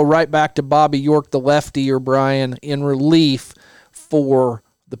then we'll go right back to Bobby York, the lefty, or Brian in relief for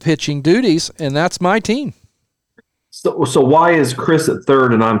the pitching duties, and that's my team. So why is Chris at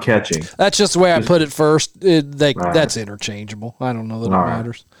third and I'm catching? That's just the way I put it first. That's interchangeable. I don't know that it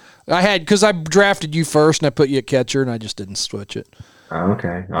matters. Because I drafted you first and I put you at catcher and I just didn't switch it.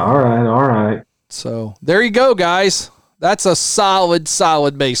 Okay. All right. So there you go, guys. That's a solid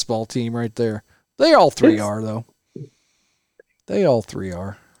baseball team right there. They all three are, though. They all three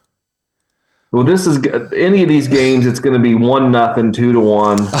are. Well, this is any of these games. It's going to be 1-0,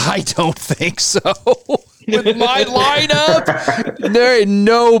 2-1. I don't think so. With my lineup, there ain't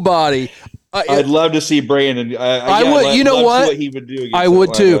nobody. I'd love to see Brandon. I would. You know what? See what he would do. I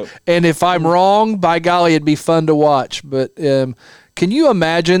would too. And if I'm wrong, by golly, it'd be fun to watch. But can you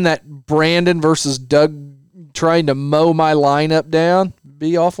imagine that Brandon versus Doug trying to mow my lineup down?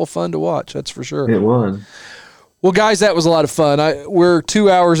 Be awful fun to watch. That's for sure. It would. Well, guys, that was a lot of fun. We're 2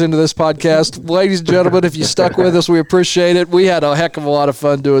 hours into this podcast. Ladies and gentlemen, if you stuck with us, we appreciate it. We had a heck of a lot of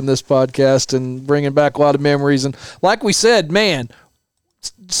fun doing this podcast and bringing back a lot of memories. And like we said, man,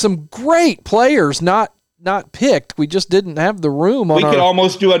 some great players not picked. We just didn't have the room. We could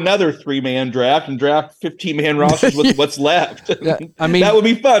almost do another 3-man draft and draft 15-man rosters with what's left. Yeah, I mean, that would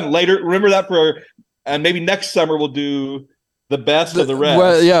be fun. Later, remember that and maybe next summer we'll do the best of the rest.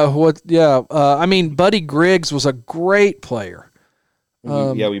 Well, I mean, Buddy Griggs was a great player.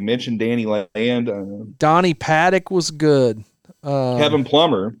 We mentioned Danny Land. Donnie Paddock was good. Kevin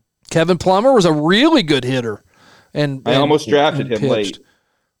Plummer. Kevin Plummer was a really good hitter. And I almost drafted him late.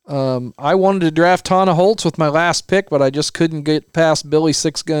 I wanted to draft Tana Holtz with my last pick, but I just couldn't get past Billy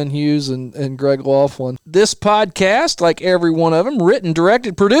Six Gun Hughes and Greg Laughlin. This podcast, like every one of them, written,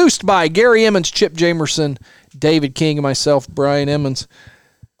 directed, produced by Gary Emmons, Chip Jamerson, David King, and myself, Brian Emmons.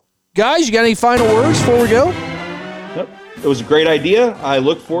 Guys, you got any final words before we go? Yep. It was a great idea. I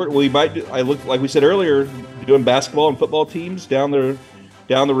look forward. Like we said earlier, doing basketball and football teams down the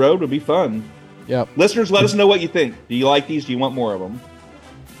road would be fun. Yep. Listeners, let us know what you think. Do you like these? Do you want more of them?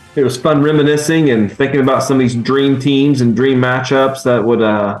 It was fun reminiscing and thinking about some of these dream teams and dream matchups that would,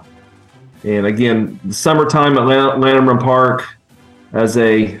 and again, the summertime at Lanham Park as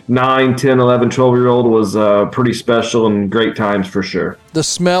a 9, 10, 11, 12-year-old was pretty special and great times for sure. The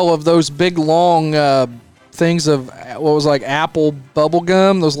smell of those big, long things of what was like apple bubble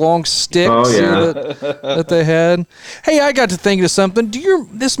gum, those long sticks that they had. Hey, I got to think of something.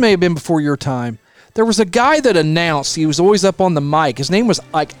 This may have been before your time. There was a guy that announced, he was always up on the mic. His name was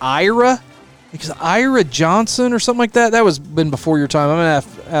like Ira. Like Ira Johnson or something like that. That was been before your time. I'm going to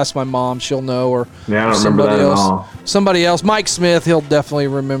have to ask my mom. She'll know. Or I don't remember that else. At all. Somebody else. Mike Smith, he'll definitely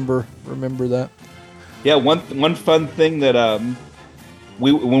remember that. Yeah, one fun thing that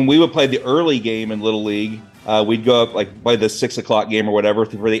when we would play the early game in Little League, we'd go up like by the 6 o'clock game or whatever.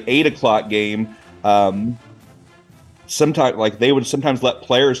 For the 8 o'clock game, sometimes like they would sometimes let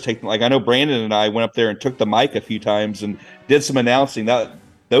players take, like I know Brandon and I went up there and took the mic a few times and did some announcing. That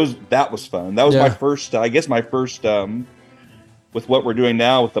was fun. That was my first, I guess my first, with what we're doing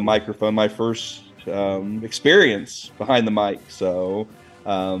now with the microphone, my first experience behind the mic. So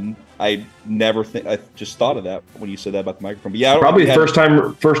I never I just thought of that when you said that about the microphone. But yeah, probably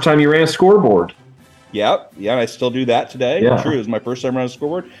the first time you ran a scoreboard. Yeah, and I still do that today. Yeah. True, it was my first time running a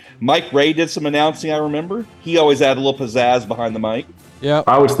scoreboard. Mike Ray did some announcing, I remember. He always had a little pizzazz behind the mic. Yeah,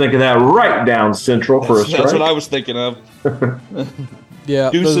 I was thinking that right down central for a strike. That's what I was thinking of. yeah.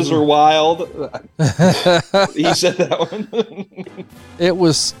 Deuces are wild. He said that one. It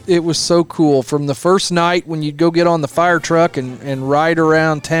was so cool from the first night when you'd go get on the fire truck and ride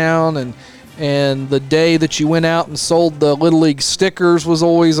around town, and the day that you went out and sold the Little League stickers was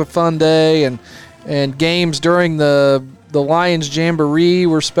always a fun day, and games during the Lions Jamboree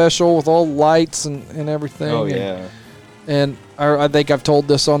were special with all the lights and everything. Oh yeah. And I think I've told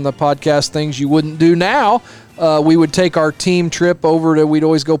this on the podcast, things you wouldn't do now. We would take our team trip over we'd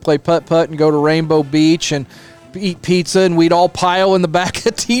always go play putt-putt and go to Rainbow Beach and eat pizza, and we'd all pile in the back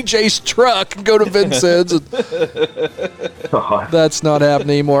of TJ's truck and go to Vincent's. That's not happening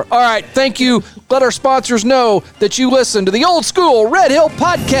anymore. All right, thank you. Let our sponsors know that you listen to the Old School Red Hill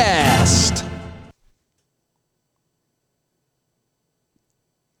Podcast.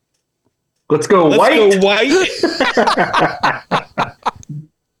 Let's go Let's white. go white.